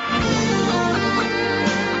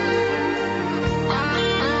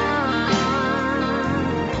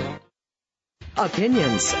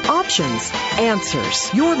 Opinions, options, answers.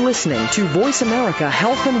 You're listening to Voice America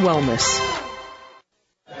Health and Wellness.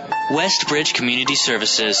 Westbridge Community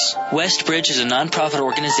Services. Westbridge is a nonprofit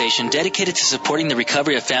organization dedicated to supporting the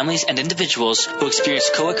recovery of families and individuals who experience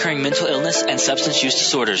co-occurring mental illness and substance use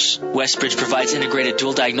disorders. Westbridge provides integrated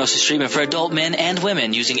dual diagnosis treatment for adult men and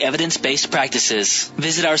women using evidence-based practices.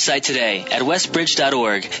 Visit our site today at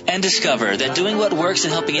westbridge.org and discover that doing what works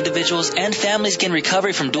in helping individuals and families gain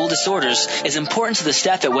recovery from dual disorders is important to the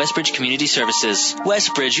staff at Westbridge Community Services.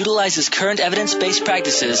 Westbridge utilizes current evidence-based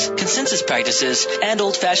practices, consensus practices, and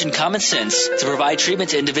old-fashioned common sense to provide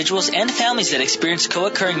treatment to individuals and families that experience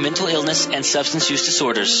co-occurring mental illness and substance use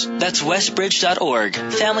disorders. That's westbridge.org,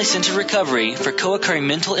 family-centered recovery for co-occurring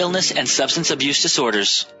mental illness and substance abuse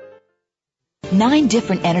disorders. 9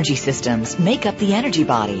 different energy systems make up the energy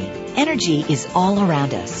body. Energy is all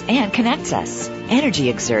around us and connects us.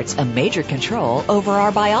 Energy exerts a major control over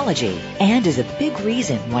our biology and is a big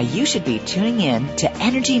reason why you should be tuning in to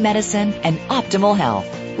Energy Medicine and Optimal Health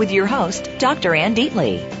with your host, Dr. Ann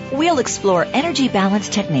Deatley. We'll explore energy balance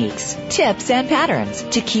techniques, tips, and patterns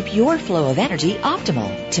to keep your flow of energy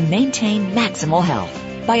optimal to maintain maximal health.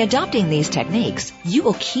 By adopting these techniques, you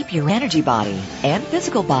will keep your energy body and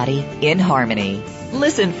physical body in harmony.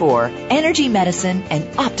 Listen for Energy Medicine and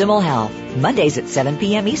Optimal Health, Mondays at 7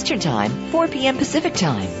 p.m. Eastern Time, 4 p.m. Pacific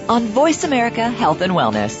Time, on Voice America Health and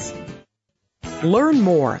Wellness. Learn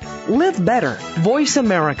more. Live better. Voice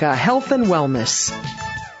America Health and Wellness.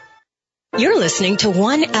 You're listening to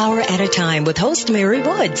 1 Hour at a Time with host Mary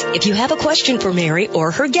Woods. If you have a question for Mary or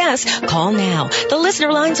her guest, call now. The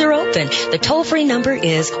listener lines are open. The toll-free number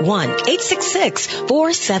is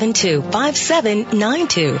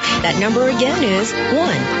 1-866-472-5792. That number again is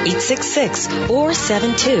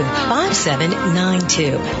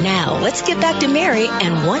 1-866-472-5792. Now, let's get back to Mary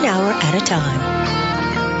and 1 Hour at a Time.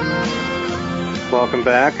 Welcome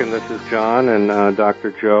back, and this is John and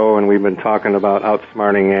Dr. Joe, and we've been talking about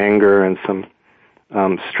outsmarting anger and some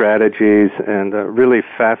strategies and really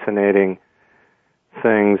fascinating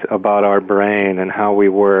things about our brain and how we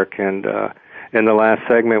work. And in the last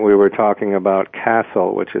segment, we were talking about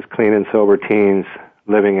CASTLE, which is Clean and Sober Teens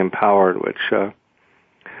Living Empowered, which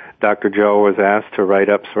Dr. Joe was asked to write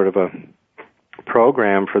up sort of a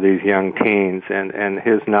program for these young teens, and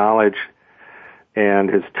his knowledge and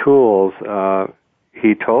his tools,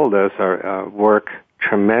 he told us, work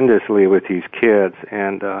tremendously with these kids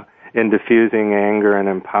and in diffusing anger and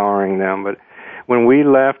empowering them. But when we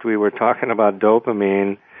left, we were talking about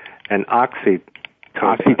dopamine and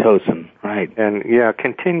oxytocin. Right. And, yeah,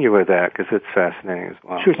 continue with that because it's fascinating as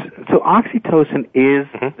well. Sure. So oxytocin is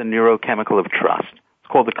the neurochemical of trust. It's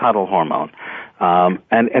called the cuddle hormone,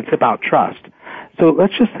 and it's about trust. So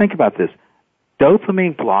let's just think about this.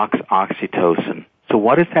 Dopamine blocks oxytocin. So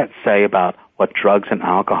what does that say about what drugs and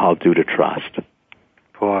alcohol do to trust?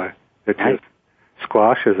 Boy, it just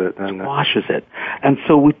squashes it. Squashes it. And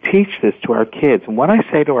so we teach this to our kids. And what I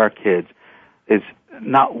say to our kids is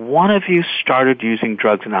not one of you started using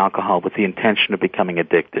drugs and alcohol with the intention of becoming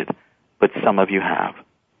addicted, but some of you have.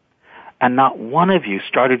 And not one of you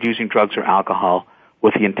started using drugs or alcohol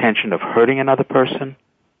with the intention of hurting another person,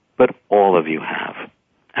 but all of you have.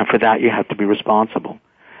 And for that, you have to be responsible.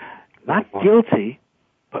 Not guilty,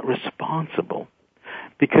 but responsible.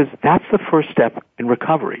 Because that's the first step in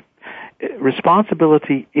recovery.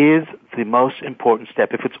 Responsibility is the most important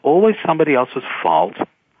step. If it's always somebody else's fault,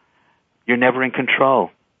 you're never in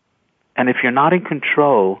control. And if you're not in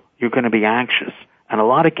control, you're going to be anxious. And a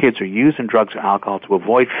lot of kids are using drugs or alcohol to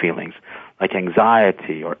avoid feelings like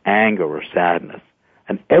anxiety or anger or sadness.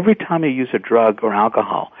 And every time you use a drug or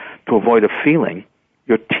alcohol to avoid a feeling,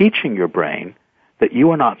 you're teaching your brain that you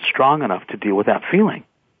are not strong enough to deal with that feeling.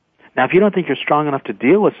 Now, if you don't think you're strong enough to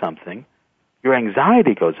deal with something, your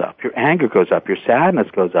anxiety goes up, your anger goes up, your sadness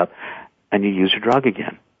goes up, and you use your drug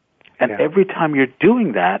again. And every time you're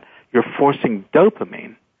doing that, you're forcing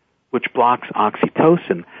dopamine, which blocks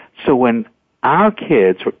oxytocin. So when our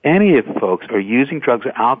kids or any of the folks are using drugs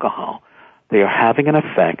or alcohol, they are having an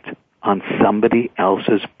effect on somebody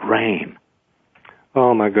else's brain.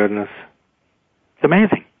 Oh, my goodness. It's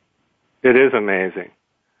amazing. It is amazing.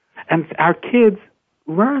 And our kids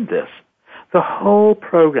learn this. The whole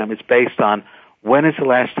program is based on when is the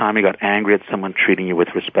last time you got angry at someone treating you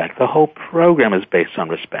with respect. The whole program is based on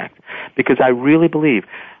respect. Because I really believe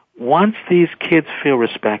once these kids feel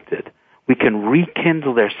respected, we can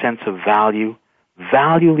rekindle their sense of value.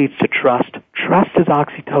 Value leads to trust. Trust is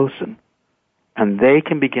oxytocin. And they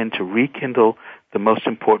can begin to rekindle the most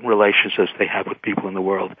important relationships they have with people in the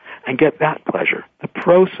world and get that pleasure, the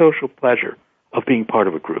pro-social pleasure of being part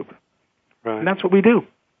of a group. Right. And that's what we do.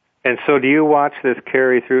 And so do you watch this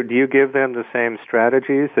carry through? Do you give them the same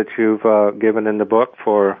strategies that you've given in the book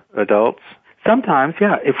for adults? Sometimes,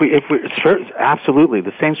 yeah. If we absolutely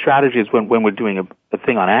the same strategy as when we're doing a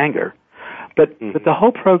thing on anger, but the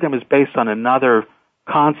whole program is based on another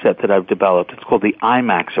concept that I've developed. It's called the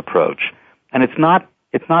IMAX approach, and it's not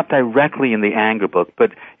directly in the anger book,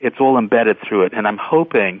 but it's all embedded through it. And I'm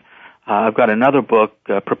hoping I've got another book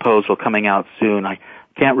proposal coming out soon. I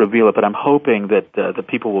can't reveal it, but I'm hoping that the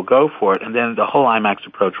people will go for it, and then the whole IMAX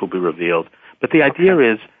approach will be revealed. But the idea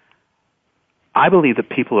is, I believe that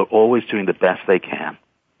people are always doing the best they can.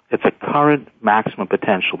 It's a current maximum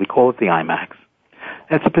potential. We call it the IMAX.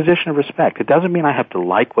 And it's a position of respect. It doesn't mean I have to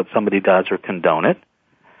like what somebody does or condone it.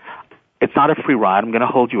 It's not a free ride. I'm going to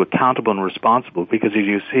hold you accountable and responsible because, as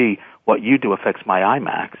you see, what you do affects my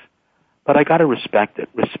IMAX. But I got to respect it.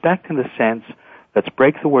 Respect in the sense, let's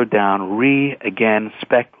break the word down, again,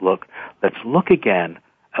 spec, look. Let's look again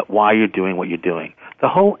at why you're doing what you're doing. The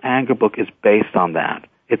whole anger book is based on that.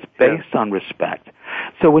 It's based on respect.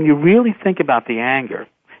 So when you really think about the anger,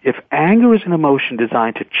 if anger is an emotion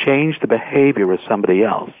designed to change the behavior of somebody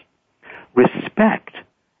else, respect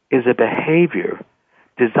is a behavior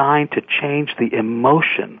designed to change the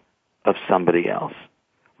emotion of somebody else.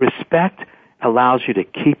 Respect allows you to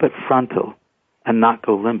keep it frontal and not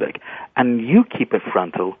go limbic. And you keep it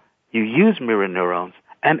frontal, you use mirror neurons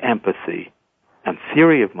and empathy and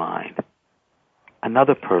theory of mind.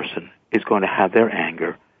 Another person is going to have their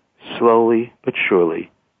anger slowly but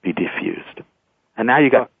surely be diffused. And now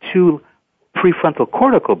you've got two prefrontal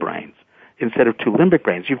cortical brains instead of two limbic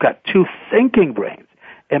brains. You've got two thinking brains.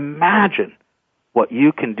 Imagine what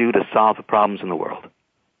you can do to solve the problems in the world.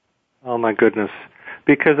 Oh, my goodness.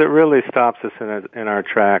 Because it really stops us in our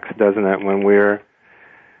tracks, doesn't it, when we're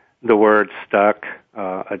the word stuck,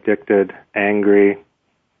 addicted, angry.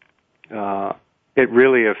 It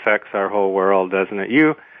really affects our whole world, doesn't it?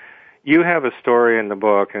 You have a story in the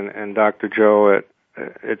book, and Dr. Joe,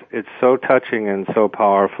 it's so touching and so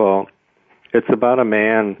powerful. It's about a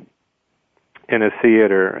man in a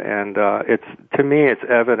theater, and to me, it's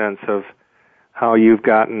evidence of how you've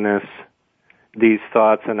gotten these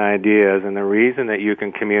thoughts and ideas, and the reason that you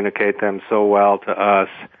can communicate them so well to us,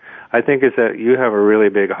 I think, is that you have a really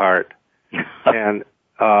big heart, and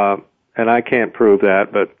I can't prove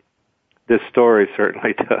that, but this story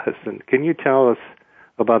certainly does. And can you tell us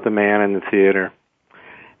about the man in the theater?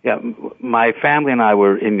 Yeah, my family and I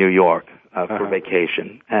were in New York for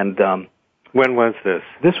vacation, and when was this?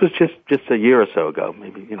 This was just a year or so ago,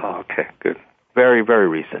 maybe. Oh, okay, good. Very, very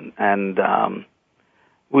recent, and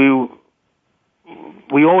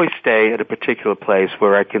we always stay at a particular place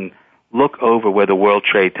where I can look over where the World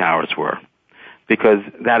Trade Towers were, because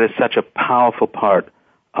that is such a powerful part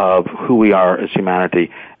of who we are as humanity,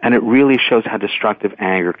 and it really shows how destructive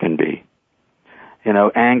anger can be. You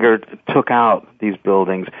know, anger took out these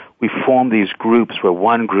buildings. We formed these groups where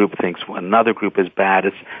one group thinks another group is bad.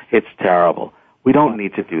 It's terrible. We don't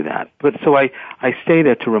need to do that. But so I stay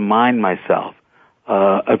there to remind myself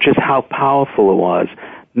of just how powerful it was,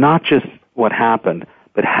 not just what happened,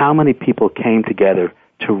 but how many people came together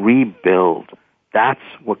to rebuild. That's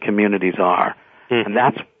what communities are. And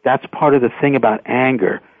that's part of the thing about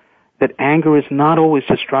anger, that anger is not always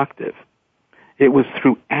destructive. It was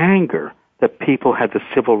through anger that people had the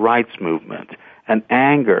civil rights movement, and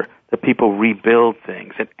anger that people rebuild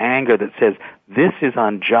things, and anger that says, this is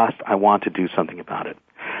unjust, I want to do something about it.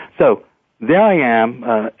 So there I am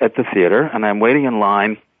at the theater, and I'm waiting in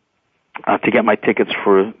line to get my tickets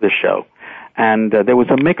for the show. And there was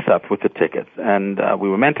a mix-up with the tickets, and we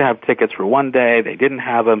were meant to have tickets for one day. They didn't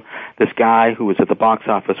have them. This guy who was at the box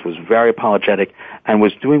office was very apologetic and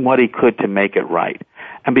was doing what he could to make it right.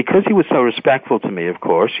 And because he was so respectful to me, of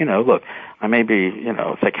course, look, I may be,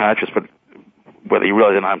 a psychiatrist, but whether you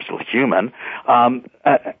realize that I'm still human.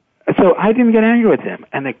 So I didn't get angry with him.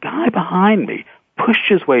 And the guy behind me pushed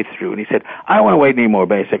his way through, and he said, I don't want to wait anymore,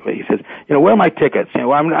 basically. He says, where are my tickets?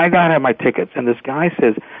 I got to have my tickets. And this guy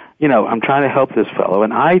says, I'm trying to help this fellow.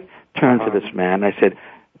 And I turned to this man, and I said,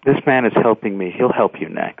 this man is helping me. He'll help you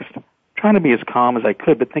next. Trying to be as calm as I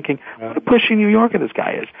could, but thinking, what a pushy New Yorker this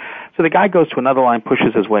guy is. So the guy goes to another line,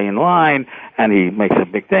 pushes his way in line, and he makes a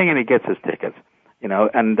big thing, and he gets his tickets.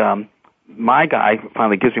 And my guy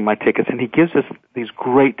finally gives me my tickets, and he gives us these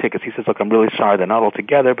great tickets. He says, look, I'm really sorry they're not all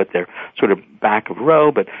together, but they're sort of back of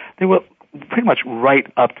row, but they were pretty much right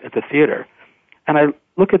up at the theater. And I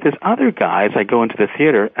look at this other guy as I go into the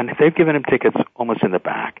theater, and they've given him tickets almost in the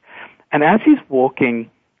back. And as he's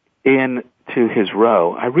walking in to his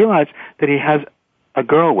row, I realize that he has a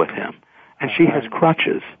girl with him, and she has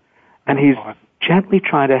crutches, and he's gently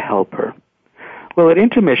trying to help her. Well, at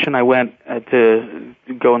intermission, I went to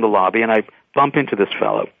go in the lobby, and I bump into this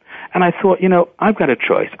fellow. And I thought, I've got a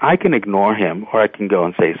choice. I can ignore him or I can go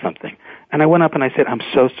and say something. And I went up and I said, I'm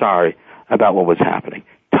so sorry about what was happening.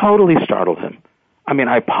 Totally startled him. I mean,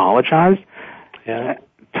 I apologized. Yeah.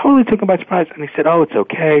 Totally took him by surprise. And he said, oh, it's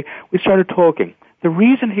okay. We started talking. The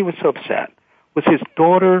reason he was so upset was his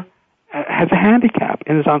daughter has a handicap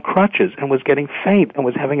and is on crutches and was getting faint and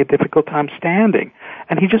was having a difficult time standing.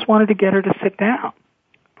 And he just wanted to get her to sit down.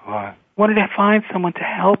 Boy. Wanted to find someone to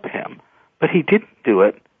help him. But he didn't do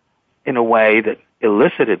it in a way that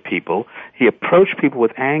elicited people. He approached people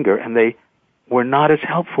with anger, and they were not as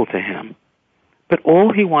helpful to him. But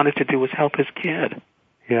all he wanted to do was help his kid.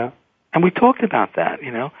 Yeah. And we talked about that,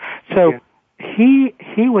 So he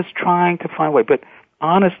was trying to find a way. But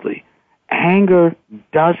honestly, anger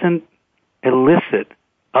doesn't elicit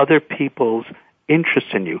other people's interest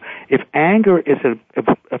in you. If anger is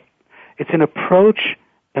it's an approach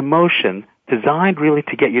emotion designed really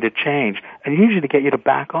to get you to change and usually to get you to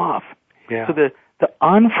back off. Yeah. So the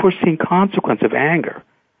unforeseen consequence of anger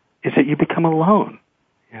is that you become alone.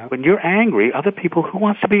 Yeah. When you're angry, other people, who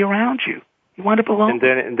wants to be around you? You wind up alone.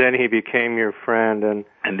 And then he became your friend, and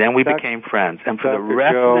then we became friends. And for the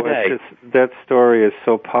rest Joe, of the day, that story is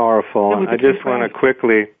so powerful. And I just want to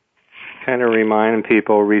quickly kind of remind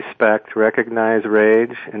people: respect, recognize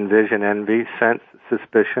rage, envision envy, sense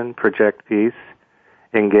suspicion, project peace,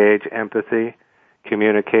 engage empathy,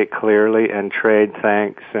 communicate clearly, and trade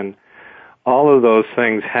thanks. And all of those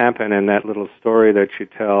things happen in that little story that you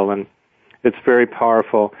tell, and it's very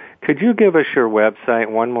powerful. Could you give us your website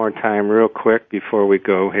one more time real quick before we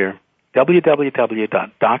go here?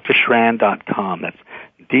 www.drshran.com. That's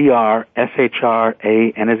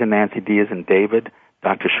DRSHRA, N as in Nancy, D as in David,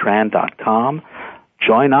 drshran.com.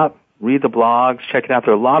 Join up, read the blogs, check it out.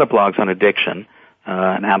 There are a lot of blogs on addiction,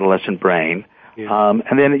 and adolescent brain. Yeah.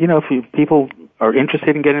 And then, if people are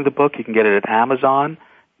interested in getting the book, you can get it at Amazon,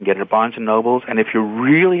 you can get it at Barnes & Nobles. And if you're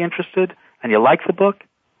really interested and you like the book,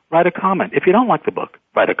 write a comment. If you don't like the book,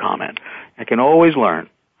 write a comment. I can always learn.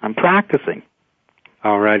 I'm practicing.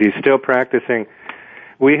 All right, he's still practicing.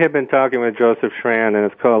 We have been talking with Joseph Shrand, and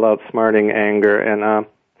it's called Outsmarting Anger, and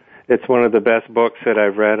it's one of the best books that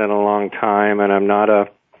I've read in a long time, and I'm not a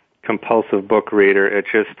compulsive book reader. It's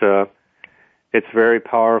just, it's very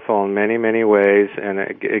powerful in many, many ways, and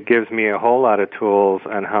it gives me a whole lot of tools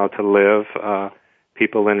on how to live,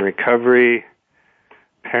 people in recovery,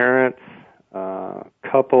 parents,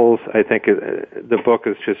 couples. I think the book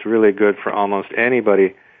is just really good for almost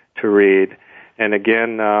anybody to read. And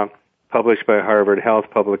again, published by Harvard Health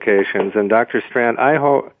Publications. And Dr. Shrand, I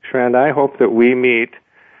hope that we meet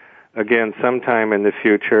again sometime in the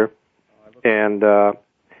future. And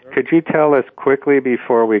could you tell us quickly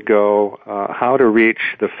before we go how to reach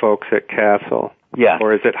the folks at Castle? Yeah.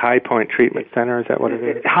 Or is it High Point Treatment Center? Is that what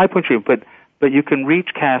it is? High Point Treatment, but you can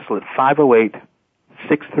reach Castle at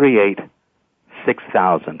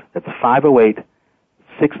 508-638-6000. That's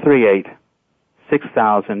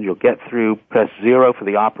 508-638-6000. You'll get through, press 0 for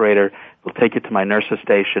the operator. It'll take you to my nurse's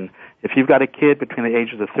station. If you've got a kid between the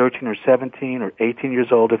ages of 13 or 17 or 18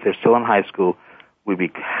 years old, if they're still in high school, we'd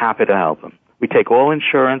be happy to help them. We take all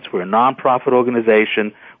insurance. We're a nonprofit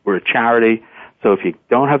organization. We're a charity. So if you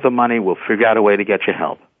don't have the money, we'll figure out a way to get you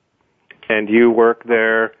help. And you work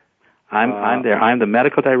there? I'm there. I'm the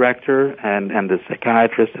medical director and the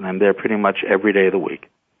psychiatrist, and I'm there pretty much every day of the week.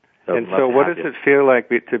 So what does it feel like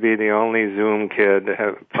to be the only Zoom kid to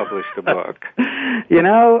have published a book?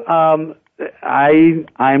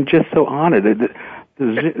 I'm just so honored.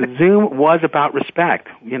 Zoom was about respect.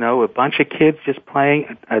 A bunch of kids just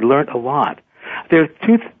playing. I learned a lot. There are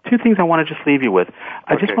two things I want to just leave you with.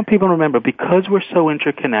 I just want people to remember, because we're so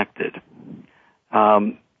interconnected,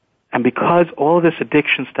 and because all of this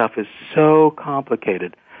addiction stuff is so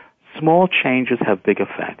complicated, small changes have big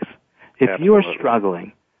effects. If you are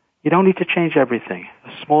struggling, you don't need to change everything.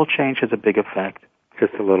 A small change has a big effect.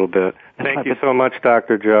 Just a little bit. Thank you so much,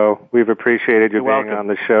 Dr. Joe. We've appreciated you being on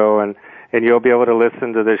the show, and you'll be able to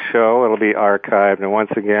listen to this show. It'll be archived. And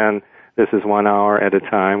once again, this is 1 hour at a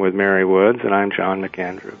time with Mary Woods, and I'm John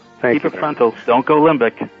McAndrew. Thank you. Keep it frontal. Don't go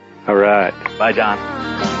limbic. All right. Bye, John.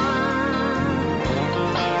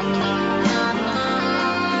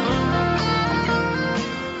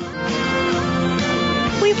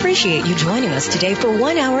 We appreciate you joining us today for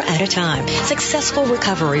 1 hour at a time. Successful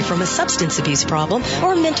recovery from a substance abuse problem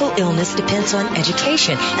or mental illness depends on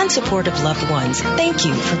education and support of loved ones. Thank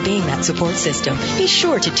you for being that support system. Be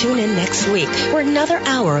sure to tune in next week for another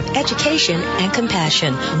hour of education and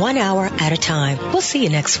compassion, 1 hour at a time. We'll see you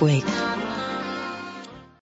next week.